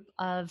group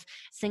of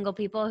single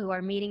people who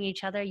are meeting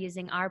each other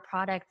using our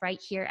product right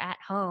here at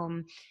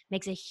home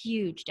makes a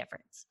huge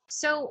difference.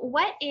 So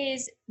what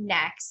is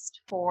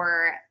next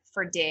for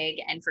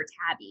Dig and for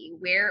Tabby?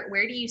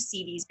 Where do you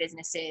see these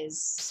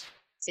businesses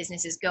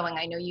going?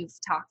 I know you've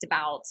talked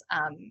about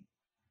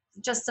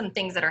just some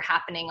things that are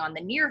happening on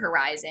the near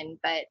horizon,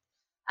 but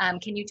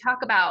can you talk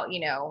about,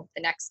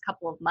 the next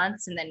couple of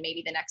months and then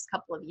maybe the next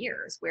couple of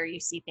years where you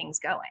see things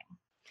going?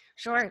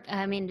 Sure.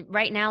 I mean,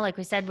 right now, like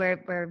we said,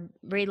 we're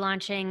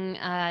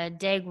relaunching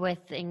Dig with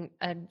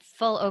a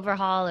full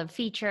overhaul of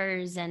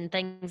features and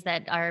things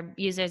that our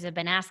users have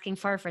been asking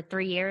for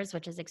 3 years,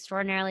 which is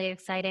extraordinarily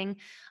exciting.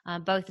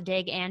 Both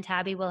Dig and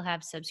Tabby will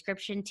have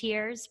subscription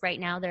tiers. Right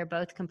now, they're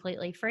both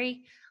completely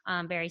free.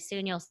 Very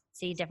soon, you'll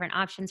see different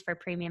options for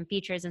premium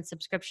features and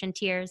subscription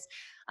tiers.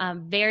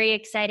 Very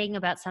exciting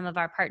about some of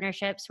our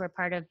partnerships. We're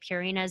part of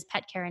Purina's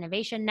Pet Care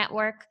Innovation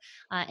Network.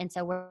 And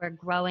so we're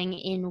growing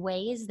in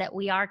ways that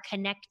we are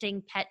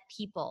connecting pet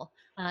people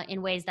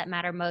in ways that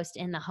matter most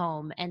in the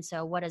home. And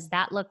so what does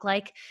that look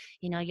like?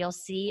 You'll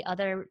see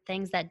other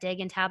things that Dig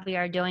and Tabby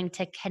are doing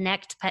to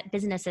connect pet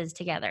businesses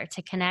together,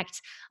 to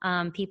connect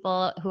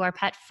people who are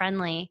pet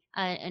friendly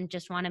and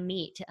just want to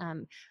meet.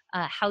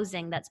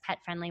 Housing that's pet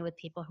friendly with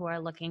people who are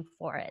looking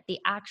for it. The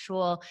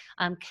actual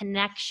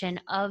connection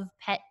of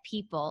pet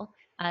people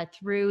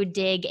through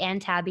Dig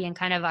and Tabby and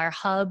kind of our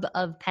hub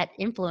of pet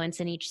influence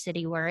in each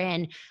city we're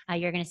in,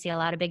 you're going to see a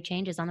lot of big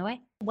changes on the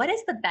way. What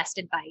is the best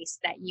advice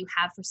that you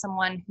have for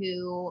someone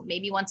who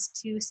maybe wants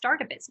to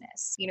start a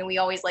business? We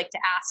always like to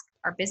ask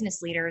our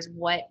business leaders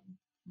what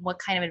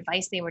kind of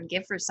advice they would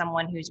give for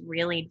someone who's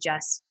really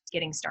just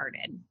getting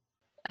started.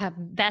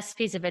 Best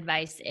piece of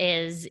advice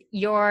is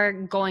you're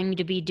going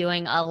to be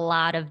doing a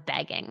lot of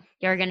begging.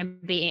 You're going to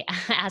be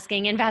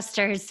asking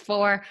investors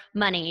for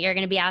money. You're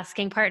going to be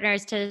asking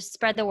partners to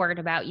spread the word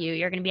about you.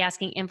 You're going to be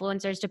asking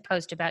influencers to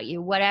post about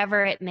you.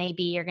 Whatever it may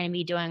be, you're going to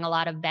be doing a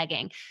lot of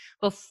begging.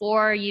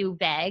 Before you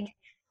beg,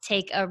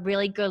 take a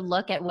really good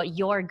look at what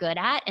you're good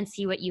at and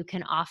see what you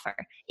can offer.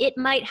 It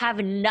might have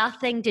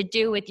nothing to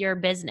do with your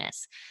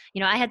business.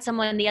 I had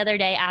someone the other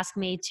day ask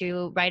me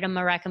to write them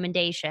a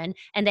recommendation,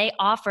 and they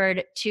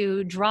offered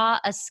to draw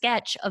a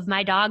sketch of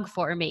my dog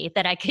for me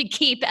that I could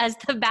keep as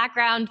the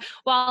background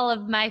wall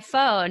of my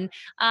phone.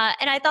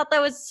 And I thought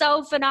that was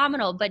so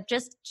phenomenal, but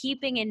just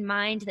keeping in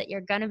mind that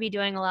you're going to be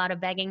doing a lot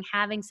of begging,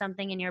 having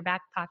something in your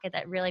back pocket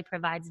that really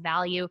provides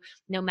value,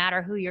 no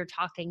matter who you're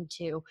talking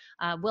to,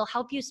 will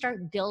help you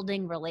start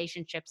building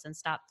relationships and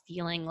stop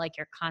feeling like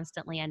you're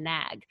constantly a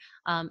nag.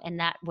 And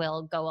that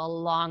will go a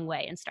long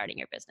way in starting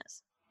your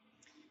business.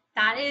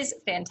 That is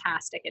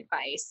fantastic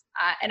advice.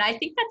 And I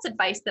think that's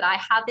advice that I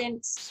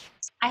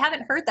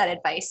haven't heard that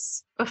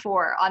advice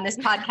before on this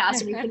podcast.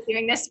 And we've been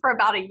doing this for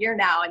about a year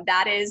now. And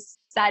that is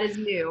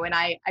new. And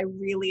I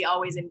really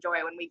always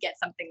enjoy when we get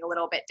something a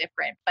little bit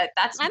different, but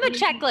I'm a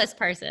checklist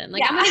person.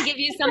 I'm going to give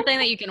you something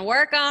that you can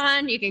work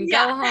on. You can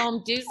go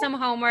home, do some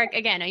homework.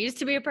 Again, I used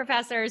to be a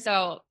professor,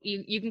 so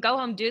you can go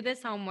home, do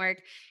this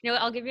homework.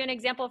 I'll give you an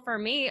example for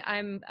me.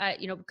 I'm,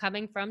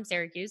 coming from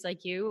Syracuse,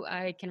 like you,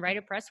 I can write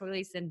a press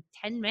release in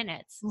 10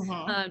 minutes.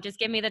 Mm-hmm. Just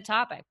give me the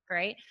topic.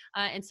 Right.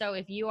 And so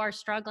if you are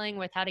struggling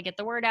with how to get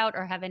the word out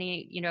or have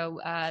any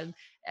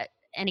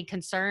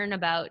concern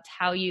about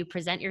how you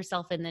present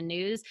yourself in the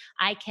news,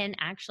 I can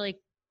actually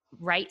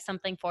write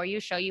something for you,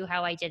 show you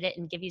how I did it,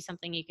 and give you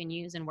something you can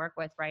use and work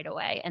with right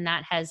away. And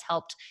that has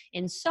helped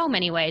in so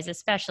many ways,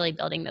 especially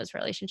building those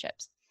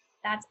relationships.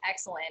 That's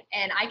excellent.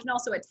 And I can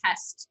also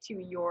attest to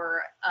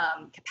your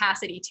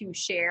capacity to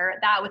share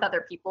that with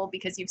other people,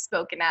 because you've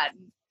spoken at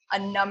a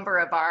number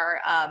of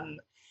our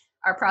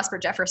Prosper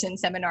Jefferson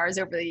seminars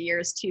over the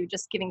years too,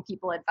 just giving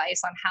people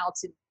advice on how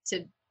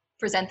to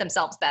present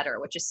themselves better,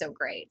 which is so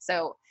great.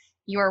 So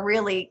you are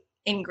really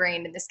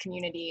ingrained in this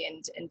community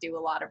and do a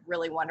lot of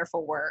really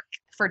wonderful work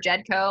for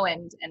Jedco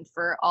and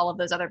for all of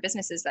those other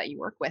businesses that you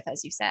work with,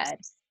 as you said.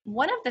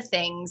 One of the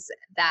things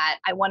that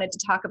I wanted to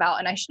talk about,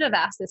 and I should have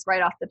asked this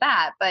right off the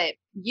bat, but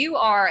you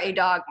are a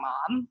dog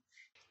mom.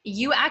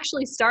 You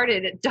actually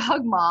started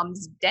Dog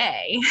Moms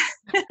Day,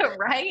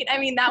 right? I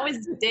mean, that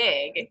was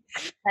Dig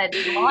that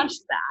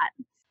launched that.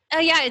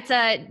 Yeah, it's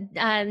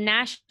a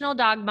National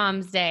Dog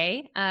Moms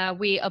Day.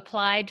 We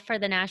applied for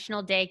the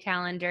National Day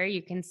calendar.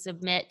 You can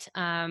submit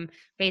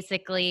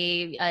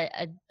basically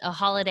a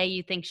holiday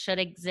you think should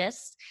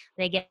exist.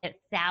 They get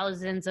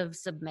thousands of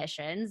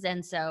submissions.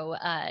 And so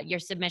your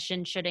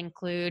submission should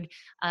include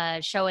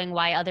showing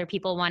why other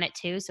people want it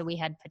too. So we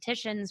had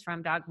petitions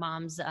from dog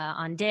moms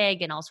on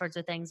Dig and all sorts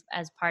of things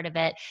as part of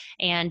it.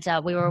 And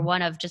we were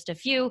one of just a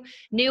few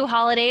new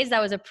holidays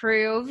that was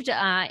approved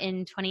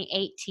in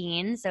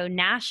 2018. So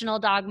National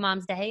Dog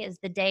Moms Day is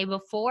the day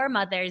before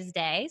Mother's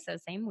Day. So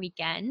same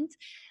weekend.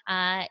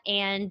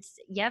 And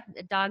yep,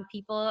 dog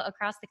people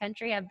across the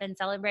country have been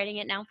celebrating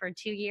it now for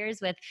 2 years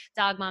with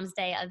Dog Moms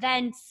Day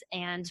events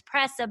and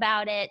press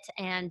about it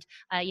and,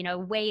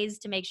 ways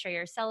to make sure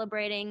you're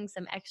celebrating,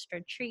 some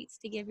extra treats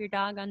to give your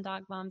dog on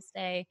Dog Moms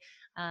Day.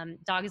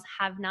 Dogs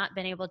have not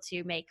been able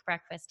to make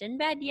breakfast in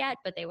bed yet,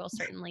 but they will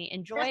certainly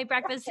enjoy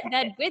breakfast in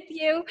bed with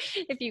you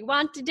if you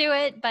want to do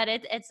it. But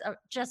it's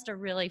just a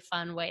really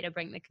fun way to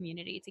bring the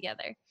community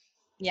together.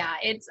 Yeah,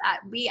 it's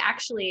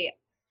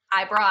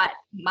I brought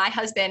my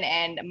husband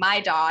and my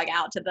dog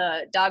out to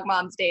the Dog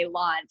Moms Day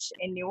launch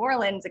in New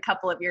Orleans a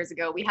couple of years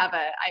ago. We have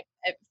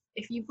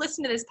if you've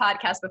listened to this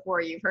podcast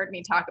before, you've heard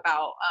me talk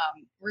about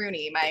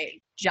Rooney, my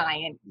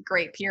giant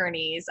Great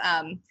Pyrenees.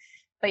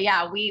 But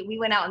yeah, we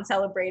went out and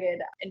celebrated.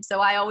 And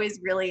so I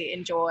always really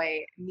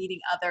enjoy meeting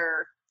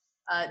other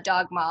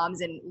dog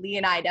moms, and Lee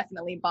and I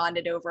definitely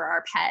bonded over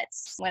our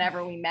pets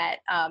whenever we met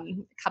a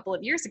couple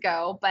of years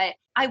ago. But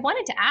I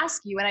wanted to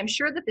ask you, and I'm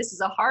sure that this is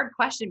a hard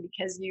question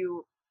because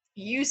you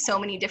use so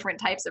many different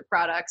types of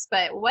products,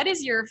 but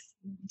do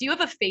you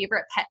have a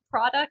favorite pet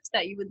product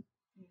that you would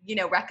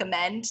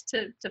recommend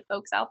to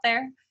folks out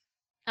there?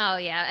 Oh,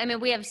 yeah. I mean,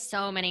 we have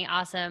so many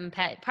awesome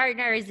pet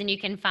partners, and you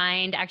can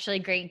find actually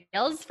great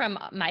deals from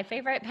my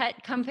favorite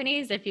pet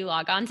companies if you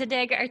log on to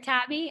Dig or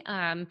Tabby.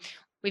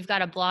 We've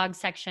got a blog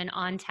section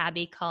on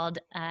Tabby called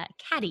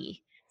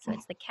Caddy. So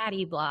it's the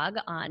Caddy blog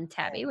on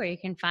Tabby where you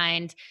can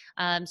find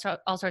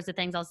all sorts of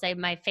things. I'll say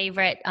my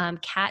favorite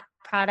cat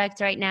product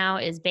right now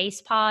is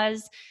Base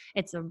Paws.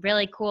 It's a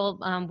really cool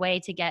way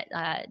to get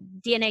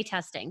DNA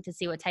testing to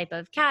see what type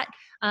of cat,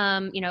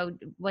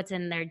 what's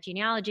in their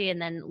genealogy,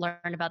 and then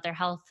learn about their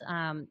health.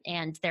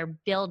 And they're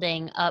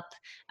building up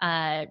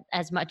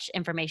as much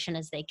information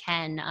as they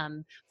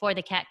can for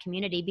the cat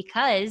community,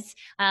 because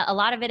a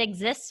lot of it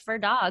exists for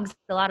dogs.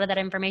 A lot of that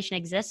information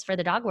exists for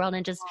the dog world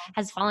and just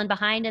has fallen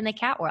behind in the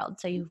cat world.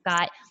 So you've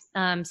got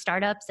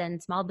startups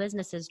and small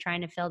businesses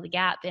trying to fill the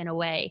gap in a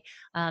way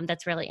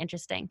that's really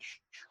interesting.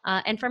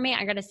 And for me,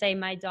 I'm going to say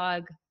my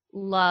dog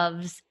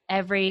loves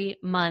every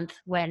month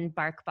when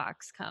BarkBox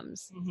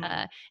comes.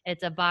 Mm-hmm.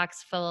 It's a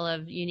box full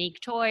of unique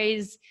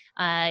toys,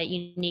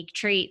 unique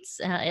treats.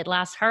 It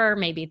lasts her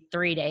maybe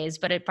 3 days,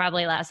 but it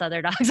probably lasts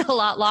other dogs a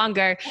lot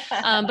longer.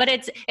 But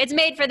it's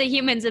made for the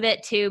humans a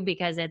bit too,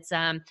 because it's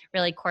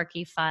really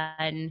quirky,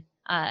 fun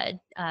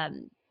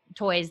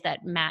toys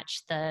that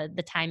match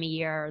the time of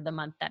year or the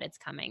month that it's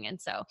coming.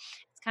 And so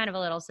it's kind of a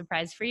little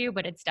surprise for you,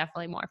 but it's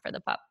definitely more for the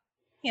pup.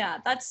 Yeah,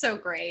 that's so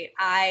great.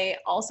 I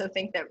also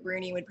think that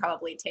Rooney would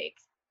probably take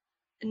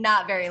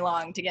not very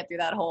long to get through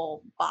that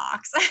whole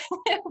box.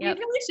 We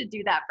really should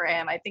do that for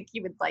him. I think he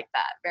would like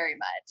that very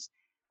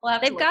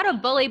much. They've got a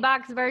bully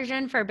box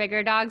version for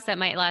bigger dogs that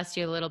might last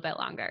you a little bit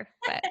longer,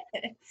 but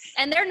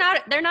and they're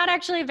not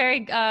actually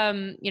very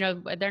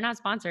they're not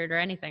sponsored or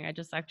anything. I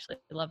just actually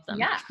love them.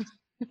 Yeah.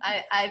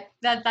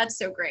 That's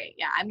so great.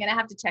 Yeah, I'm gonna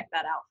have to check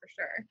that out for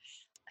sure.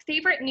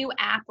 Favorite new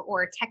app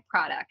or tech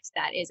product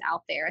that is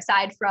out there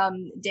aside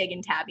from Dig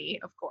and Tabby,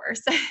 of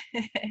course?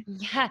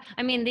 Yeah,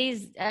 I mean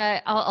these.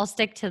 I'll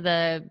stick to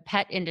the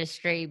pet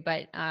industry,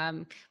 but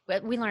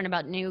we learn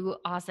about new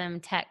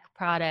awesome tech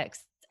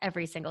products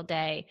every single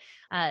day.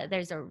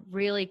 There's a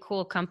really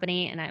cool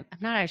company, and I'm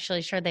not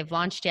actually sure they've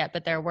launched yet,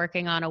 but they're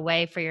working on a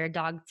way for your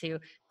dog to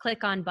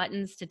click on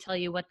buttons to tell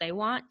you what they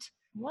want.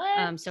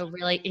 What? So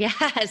really,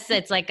 yes,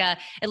 it's like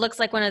it looks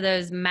like one of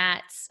those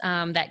mats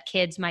that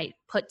kids might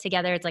put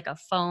together. It's like a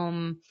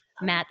foam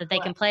mat that they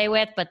can play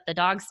with, but the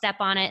dogs step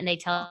on it and they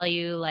tell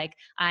you like,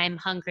 I'm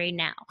hungry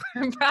now.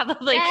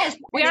 Probably. Yes.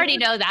 We already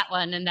know that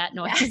one and that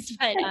noise,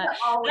 yes.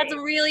 But that's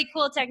a really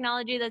cool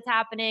technology that's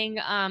happening.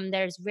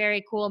 There's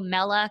very cool.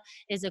 Mela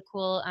is a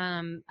cool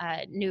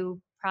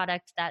new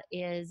product that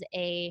is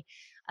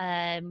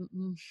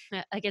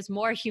I guess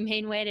more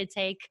humane way to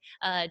take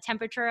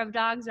temperature of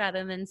dogs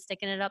rather than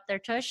sticking it up their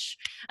tush,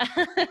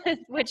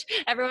 which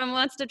everyone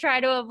wants to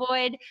try to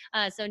avoid.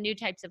 So new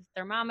types of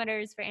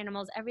thermometers for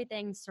animals,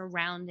 everything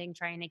surrounding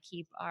trying to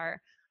keep our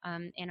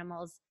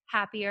animals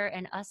happier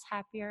and us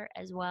happier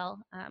as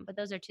well. But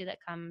those are two that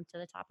come to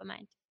the top of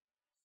mind.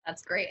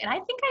 That's great. And I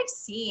think I've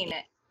seen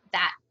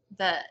that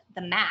the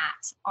mat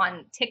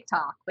on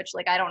TikTok, which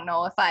like I don't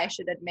know if I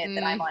should admit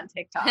that I'm on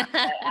TikTok,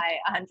 but I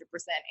 100% am.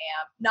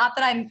 Not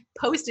that I'm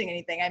posting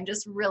anything. I'm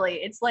just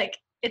really it's like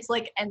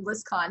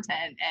endless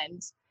content,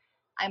 and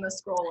I'm a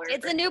scroller.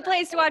 It's a new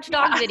place to watch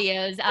dog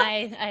videos.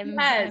 I'm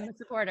a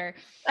supporter.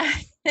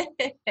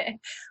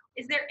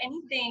 Is there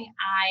anything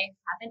I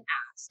haven't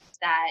asked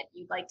that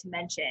you'd like to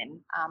mention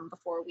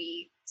before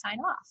we sign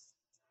off?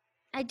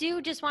 I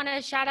do just want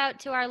to shout out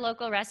to our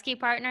local rescue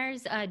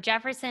partners,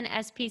 Jefferson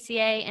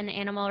SPCA and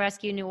Animal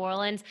Rescue New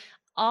Orleans.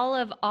 All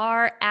of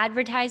our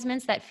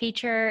advertisements that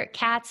feature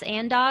cats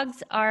and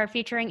dogs are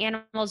featuring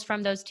animals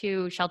from those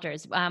two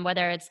shelters,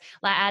 whether it's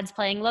ads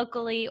playing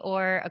locally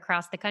or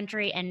across the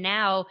country. And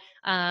now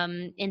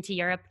into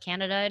Europe,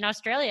 Canada, and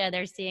Australia,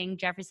 they're seeing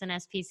Jefferson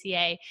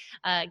SPCA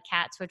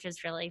cats, which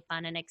is really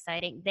fun and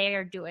exciting. They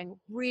are doing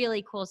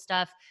really cool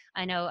stuff.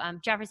 I know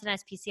Jefferson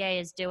SPCA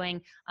is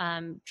doing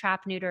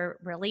trap, neuter,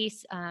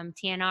 release,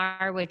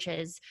 TNR, which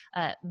is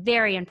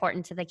very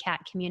important to the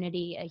cat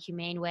community, a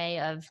humane way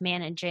of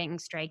managing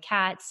stray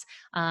cats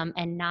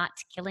and not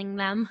killing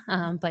them,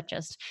 but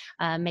just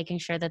making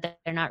sure that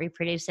they're not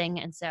reproducing.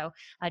 And so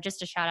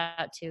just a shout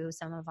out to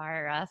some of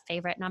our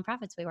favorite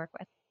nonprofits we work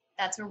with.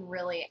 That's a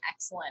really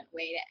excellent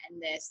way to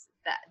end this.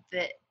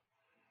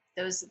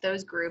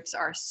 Those groups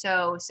are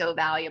so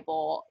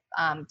valuable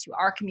to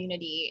our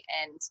community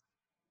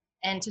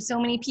and to so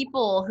many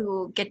people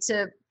who get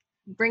to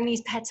bring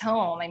these pets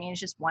home. I mean,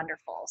 it's just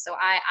wonderful. So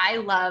I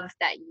love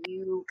that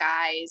you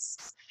guys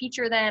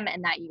feature them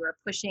and that you are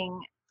pushing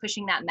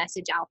that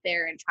message out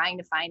there and trying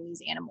to find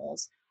these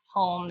animals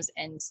homes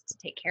and to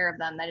take care of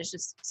them. That is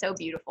just so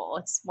beautiful.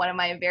 It's one of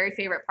my very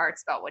favorite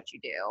parts about what you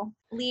do.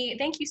 Lee,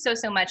 thank you so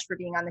much for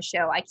being on the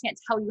show. I can't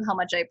tell you how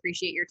much I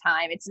appreciate your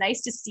time. It's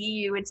nice to see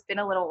you. It's been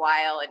a little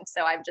while. And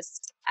so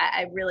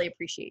I really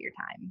appreciate your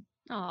time.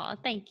 Oh,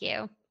 thank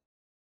you.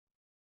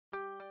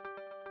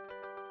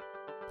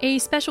 A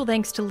special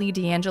thanks to Lee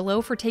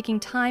D'Angelo for taking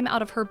time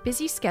out of her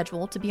busy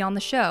schedule to be on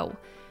the show.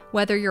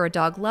 Whether you're a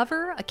dog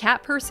lover, a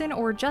cat person,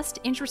 or just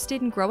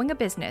interested in growing a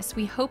business,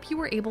 we hope you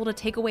were able to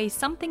take away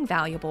something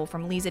valuable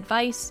from Lee's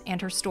advice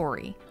and her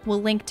story.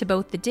 We'll link to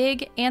both the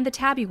Dig and the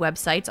Tabby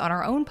websites on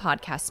our own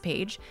podcast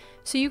page,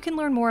 so you can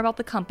learn more about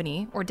the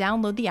company or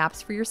download the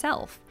apps for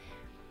yourself.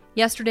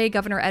 Yesterday,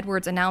 Governor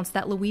Edwards announced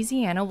that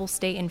Louisiana will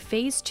stay in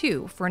Phase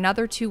 2 for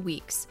another 2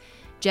 weeks.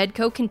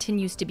 Jedco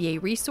continues to be a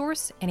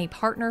resource and a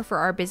partner for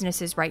our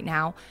businesses right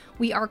now.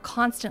 We are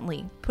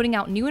constantly putting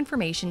out new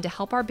information to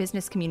help our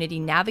business community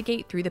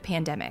navigate through the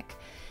pandemic.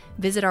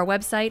 Visit our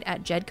website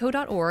at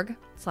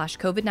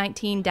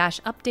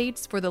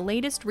jedco.org/COVID-19-updates for the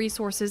latest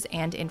resources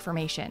and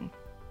information.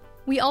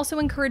 We also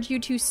encourage you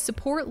to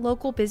support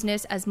local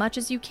business as much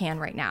as you can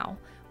right now.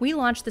 We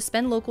launched the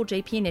Spend Local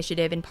JP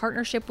initiative in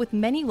partnership with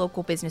many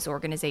local business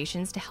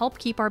organizations to help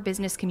keep our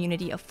business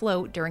community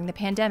afloat during the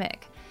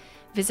pandemic.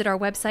 Visit our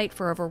website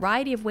for a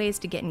variety of ways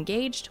to get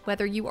engaged,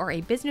 whether you are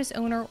a business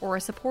owner or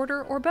a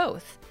supporter or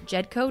both.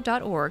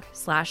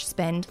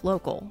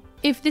 jedco.org/spendlocal.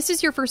 If this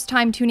is your first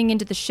time tuning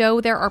into the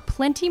show, there are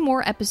plenty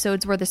more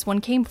episodes where this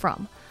one came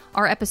from.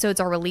 Our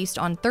episodes are released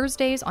on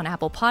Thursdays on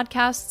Apple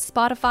Podcasts,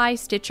 Spotify,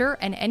 Stitcher,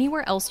 and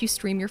anywhere else you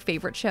stream your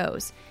favorite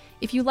shows.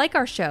 If you like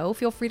our show,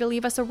 feel free to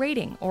leave us a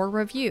rating or a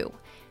review.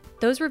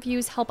 Those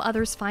reviews help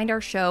others find our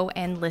show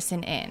and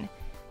listen in.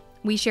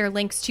 We share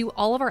links to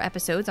all of our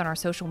episodes on our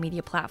social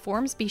media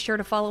platforms. Be sure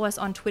to follow us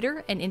on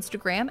Twitter and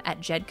Instagram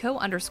at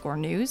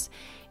Jedco_news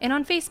and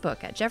on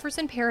Facebook at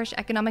Jefferson Parish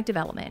Economic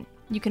Development.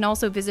 You can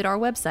also visit our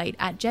website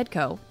at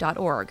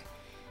jedco.org.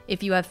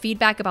 If you have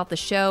feedback about the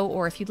show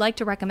or if you'd like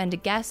to recommend a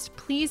guest,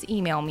 please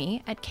email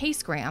me at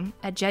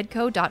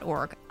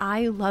ksgram@jedco.org.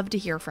 I love to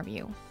hear from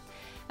you.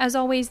 As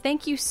always,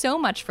 thank you so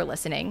much for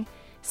listening.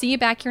 See you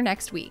back here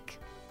next week.